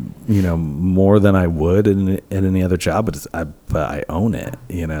work, more than I would in any other job, but I own it,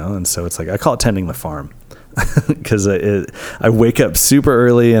 And so it's like, I call it tending the farm. Because I wake up super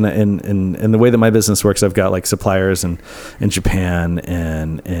early, and the way that my business works, I've got like suppliers in Japan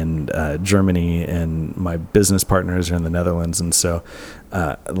and Germany, and my business partners are in the Netherlands, and so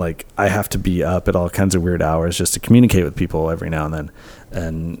like I have to be up at all kinds of weird hours just to communicate with people every now and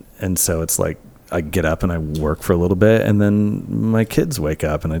then, and so it's like I get up and I work for a little bit, and then my kids wake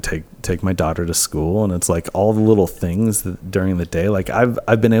up, and I take my daughter to school, and it's like all the little things that during the day, like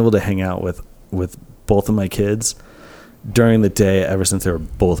I've been able to hang out with both of my kids during the day ever since they were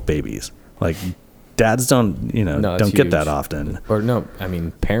both babies. Like dads don't get that often. Or no, I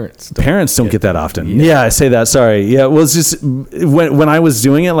mean parents don't get that often. Yeah, I say that. Sorry. Yeah, well, it's just when I was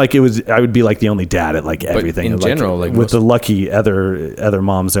doing it, like I would be like the only dad at like everything. But in general, like with the lucky other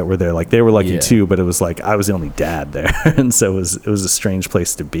moms that were there, like they were lucky too. But it was like I was the only dad there, and so it was a strange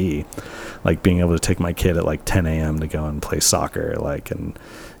place to be, like being able to take my kid at like 10 a.m. to go and play soccer, like and.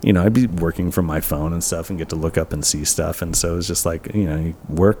 I'd be working from my phone and stuff and get to look up and see stuff. And so it was just like, you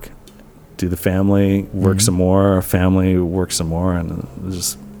work, do the family, work some more, family, work some more. And it was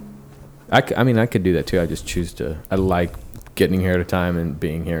just. I could do that too. I just choose to. I like getting here at a time and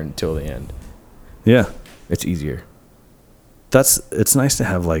being here until the end. Yeah. It's easier. it's nice to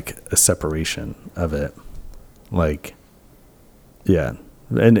have like a separation of it. Like, yeah.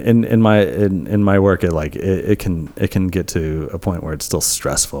 And in my work, it can get to a point where it's still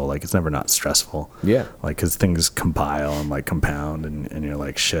stressful. Like it's never not stressful. Yeah. Like, cause things compile and like compound and you're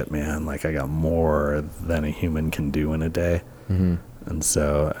like, shit, man, like I got more than a human can do in a day. Mm-hmm. And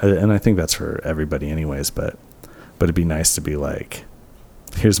so, and I think that's for everybody anyways, but it'd be nice to be like,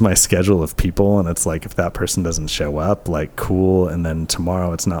 here's my schedule of people. And it's like, if that person doesn't show up, like cool. And then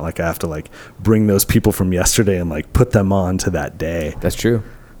tomorrow it's not like I have to like bring those people from yesterday and like put them on to that day. That's true.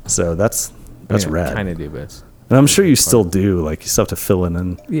 So that's rad. Kind of do, but and I'm sure you still do. Like you still have to fill it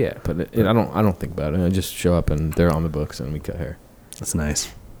in. Yeah, but I don't think about it. I just show up and they're on the books and we cut hair. That's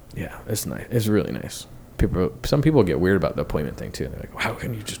nice. Yeah, it's nice. It's really nice. Some people get weird about the appointment thing too. They're like, "How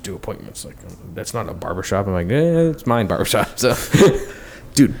can you just do appointments? Like that's not a barbershop." I'm like, it's mine barbershop. So,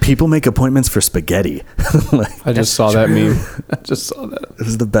 dude, people make appointments for spaghetti. Like, I just saw that meme. I just saw that. It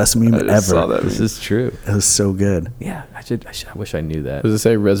was the best meme ever. This is true. It was so good. Yeah, I wish I knew that. Does it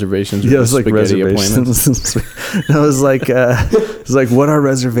say reservations? Yeah, it was like reservations. I was like, what are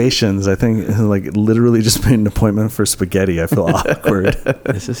reservations? I think like literally just made an appointment for spaghetti. I feel awkward.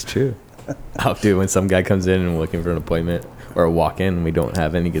 This is true. Oh, dude, when some guy comes in and looking for an appointment or a walk-in and we don't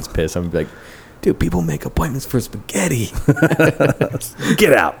have any, he gets pissed. I'm like, dude, people make appointments for spaghetti.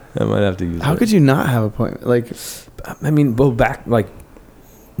 Get out. I might have to use How could you not have an appointment? Like, I mean, well, back, like,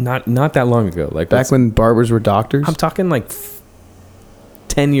 not that long ago. Like, back when barbers were doctors? I'm talking, like,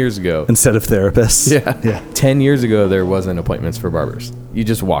 10 years ago. Instead of therapists? Yeah. 10 years ago, there wasn't appointments for barbers. You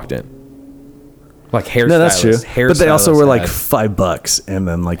just walked in. Like hairstylists. No, that's true. But they also were like $5, and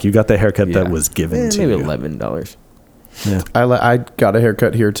then like you got the haircut that was given to maybe you. $11. Yeah, I got a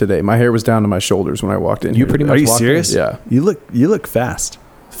haircut here today. My hair was down to my shoulders when I walked in. You pretty much. Are you serious? In. Yeah. You look fast.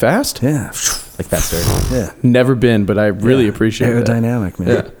 Fast? Yeah. Like faster. Yeah. Never been, but I really appreciate it. Aerodynamic, man.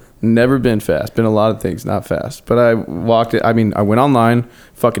 Yeah. Never been fast. Been a lot of things, not fast. But I walked it. I mean, I went online,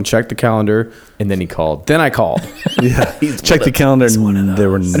 fucking checked the calendar. And then he called. Then I called. Yeah. Checked the calendar and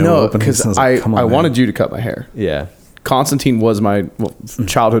there were no openings. Because like, I wanted you to cut my hair. Yeah. Constantine was my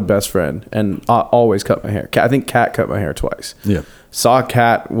childhood best friend and always cut my hair. I think Kat cut my hair twice. Yeah. Saw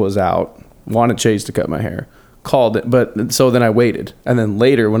Kat was out, wanted Chase to cut my hair. Called it, but so then I waited. And then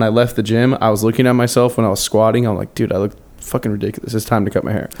later when I left the gym, I was looking at myself when I was squatting. I'm like, dude, I look fucking ridiculous. It's time to cut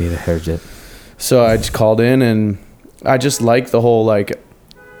my hair. Need a hair jet. So I just called in, and I just like the whole, like,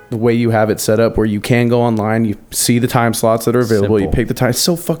 the way you have it set up where you can go online, you see the time slots that are available, you pick the time. It's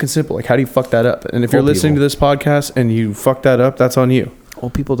so fucking simple. Like, how do you fuck that up? And if you're listening to this podcast and you fuck that up, that's on you.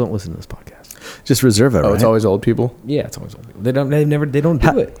 Old people don't listen to this podcast. Just Reserva, right? Oh, it's always old people? Yeah, it's always old people. They don't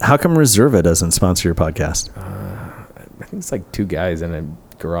do it. How come Reserva doesn't sponsor your podcast? I think it's like two guys in a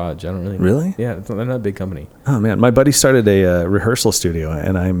garage. I don't really know. Really? Yeah, they're not a big company. Oh man, my buddy started a rehearsal studio,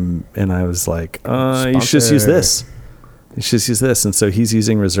 and I was like, you should just use this. You should just use this, and so he's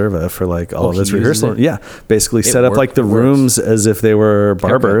using Reserva for like all of his rehearsal. Yeah, basically set up like the rooms as if they were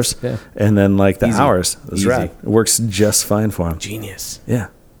barbers, and then like the hours. It's rad. It works just fine for him. Genius. Yeah.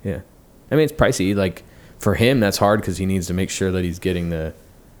 Yeah. I mean, it's pricey. Like for him, that's hard because he needs to make sure that he's getting the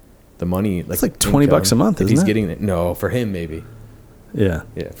money. Like it's like $20 a month. If he's getting it, no, for him maybe. Yeah.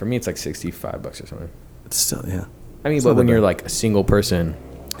 Yeah. For me, it's like $65 or something. It's still I mean, but when you're like a single person,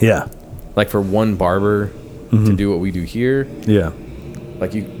 yeah, like for one barber to do what we do here, yeah,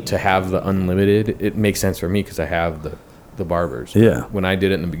 like to have the unlimited, it makes sense for me because I have the barbers. Yeah. When I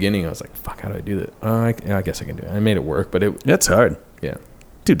did it in the beginning, I was like, "Fuck, how do I do that?" I guess I can do it. I made it work, but it's hard. Yeah.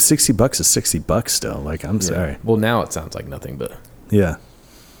 Dude, $60 is $60 still. Like, I'm sorry. Well, now it sounds like nothing, but yeah.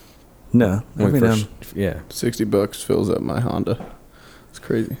 No, $60 fills up my Honda. It's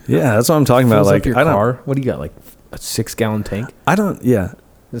crazy. Yeah, that's what I'm talking about. Like, your car. What do you got? Like a 6-gallon tank? I don't. Yeah,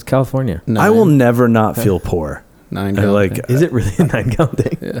 it's California. 9. I will never not feel poor. 9-gallon. Tank. Is it really a 9-gallon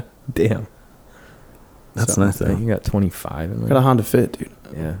tank? Yeah. Damn. That's nice though. You got 25. I got a Honda Fit, dude.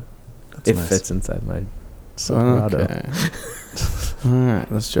 Yeah. It fits inside my Silverado. Okay. All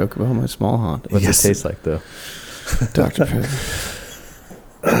right, let's joke about my small Honda. What's it taste like though? Dr. Pepper.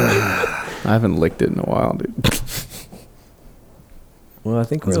 I haven't licked it in a while, dude. Well, I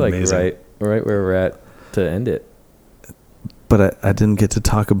think we're like right where we're at to end it. But I didn't get to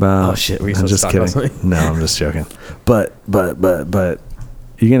talk about. Oh shit! I'm just kidding. No, I'm just joking. But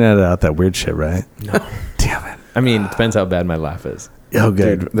you can edit out that weird shit, right? No. Damn it. I mean, it depends how bad my laugh is. Oh,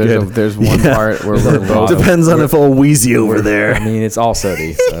 good. Dude, there's one part where we're both. Depends on if old Wheezy over there. I mean, it's all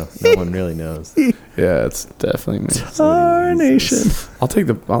sody, so no one really knows. Yeah, it's definitely me. Our nation.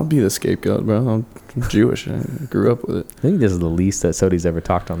 I'll be the scapegoat, bro. I'm Jewish. I grew up with it. I think this is the least that Sodi's ever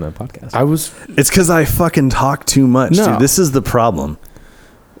talked on the podcast. It's because I fucking talk too much, dude. This is the problem.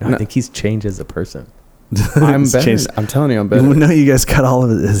 I think he's changed as a person. I'm better. I'm telling you, I'm better. No, you guys cut all of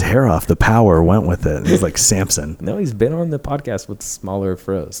his hair off. The power went with it. He's like Samson. No, he's been on the podcast with smaller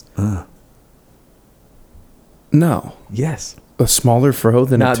frows. No. Yes. A smaller fro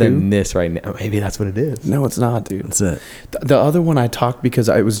than not a 2? than this right now. Maybe that's what it is. No, it's not, dude. That's it. The other one I talked because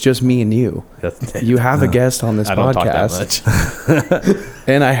it was just me and you. You have a guest on this podcast. Don't talk that much.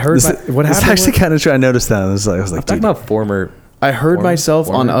 And I heard what happened. I actually kind of trying to notice that. I was like, I'm talking about former. I heard myself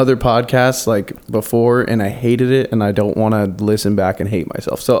on other podcasts like before, and I hated it, and I don't want to listen back and hate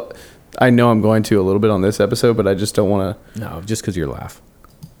myself. So I know I'm going to a little bit on this episode, but I just don't want to. No, just because your laugh.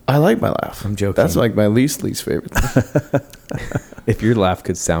 I like my laugh. I'm joking. That's like my least favorite thing. If your laugh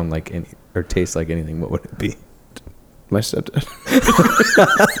could sound like any or taste like anything, what would it be? My stepdad.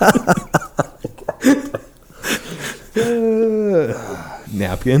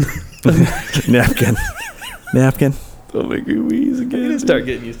 Napkin. Napkin. Don't make me wheeze again. I'm gonna start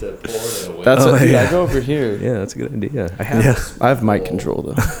getting used to pouring away. That's I go over here. Yeah, that's a good idea. I have mic control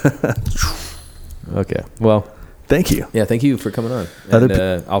though. Okay. Well, thank you. Yeah, thank you for coming on.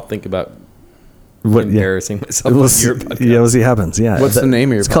 And I'll think about embarrassing myself on your podcast. Yeah, we'll see what happens. Yeah. What's the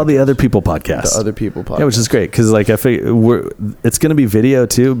name of your podcast? It's called The Other People Podcast. The Other People Podcast. Yeah, which is great because like I figure it's going to be video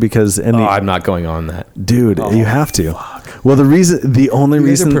too because I'm not going on that. Dude, you have to. Fuck. Well, the only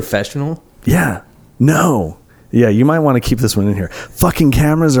reason you're professional? Yeah. No. Yeah, you might want to keep this one in here. Fucking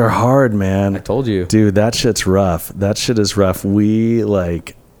cameras are hard, man. I told you. Dude, that shit's rough. That shit is rough. Right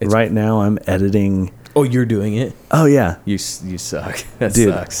now I'm editing. Oh, you're doing it? Oh, yeah. You suck. That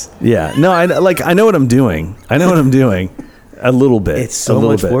Dude, sucks. Yeah. No, I know what I'm doing. A little bit. It's so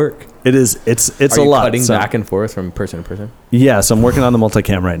much work. It is. It's a lot. Cutting back and forth from person to person? Yeah, so I'm working on the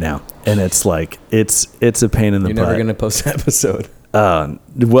multicam right now. And it's like, it's a pain in the butt. You're never going to post an episode.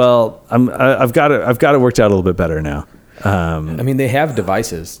 Well, I've got it worked out a little bit better now. I mean, they have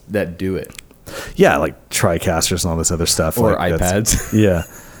devices that do it. Yeah, like TriCasters and all this other stuff. Or like iPads. Yeah.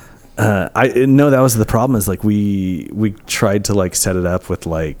 I know that was the problem is like we tried to like set it up with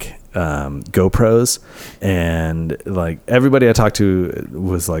like GoPros and like everybody I talked to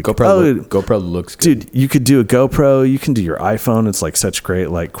was like GoPro looks good. Dude, you could do a GoPro, you can do your iPhone, it's like such great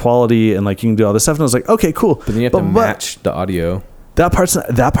like quality and like you can do all this stuff and I was like, okay, cool. But then you have to match the audio. That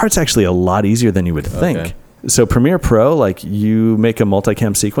part's actually a lot easier than you would think. Okay. So Premiere Pro, like you make a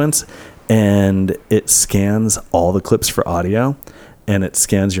multicam sequence and it scans all the clips for audio and it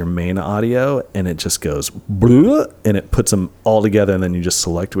scans your main audio and it just goes and it puts them all together and then you just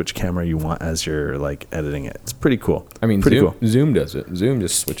select which camera you want as you're like editing it. It's pretty cool. I mean, Zoom does it. Zoom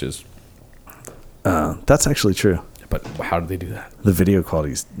just switches. That's actually true. But how do they do that? The video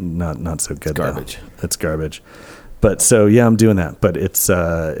quality's not so good. It's garbage. It's garbage. But so yeah, I'm doing that. But it's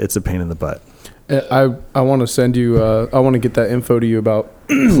a pain in the butt. I want to send you. I want to get that info to you about.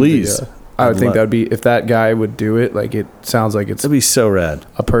 Please. I would think that would be if that guy would do it. Like it sounds like it's. That'd be so rad.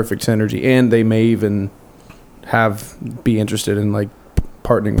 A perfect synergy, and they may even be interested in like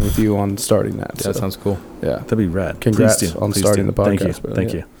partnering with you on starting that. That sounds cool. Yeah, that'd be rad. Congrats on starting the podcast.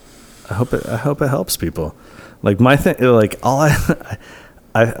 Thank you. I hope it helps people. Like my thing, like all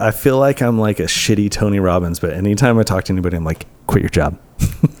I feel like I'm like a shitty Tony Robbins, but anytime I talk to anybody, I'm like, quit your job.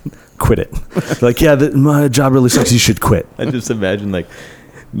 Quit it. Like, yeah, my job really sucks. You should quit. I just imagine like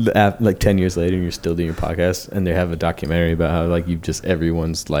 10 years later and you're still doing your podcast and they have a documentary about how like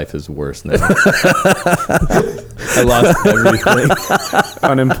everyone's life is worse now. I lost everything.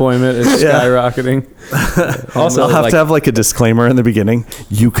 Unemployment is skyrocketing. Also, I'll have to have like a disclaimer in the beginning.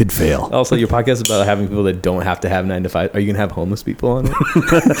 You could fail. Also, your podcast is about having people that don't have to have 9 to 5. Are you gonna have homeless people on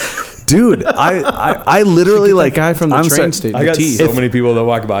it? Dude, I literally like guy from the train station. I got so many people that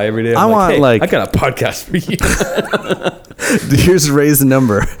walk by every day. I got a podcast for you. Here's Ray's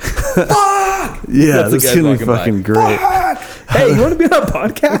number. Fuck! Yeah, that's gonna be fucking great. Fuck! Hey, you want to be on a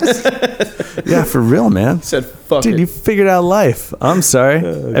podcast? Yeah, for real, man. Said fuck Dude, it. you figured out life. I'm sorry.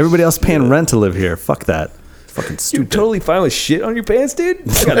 Everybody else paying rent to live here. Fuck that. Fucking stupid. You're totally fine with shit on your pants, dude?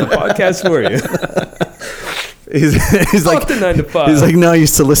 I got a podcast for you. He's like the 9 to 5. He's like, no, I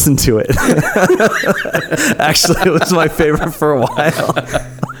used to listen to it. Actually, it was my favorite for a while.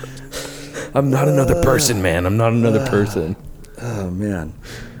 I'm not another person, man. I'm not another person. Oh, man.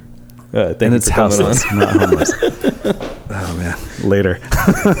 Thank you for coming on. Not homeless. Oh, man. Later.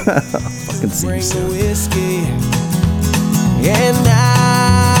 Fucking see you soon. Whiskey, and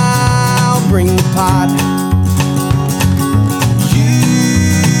I'll bring the pot.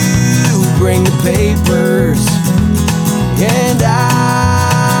 You bring bring the papers, and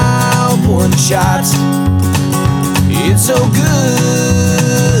I'll pour the shots. It's so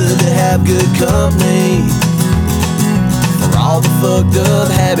good to have good company for all the fucked up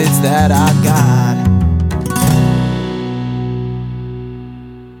habits that I got.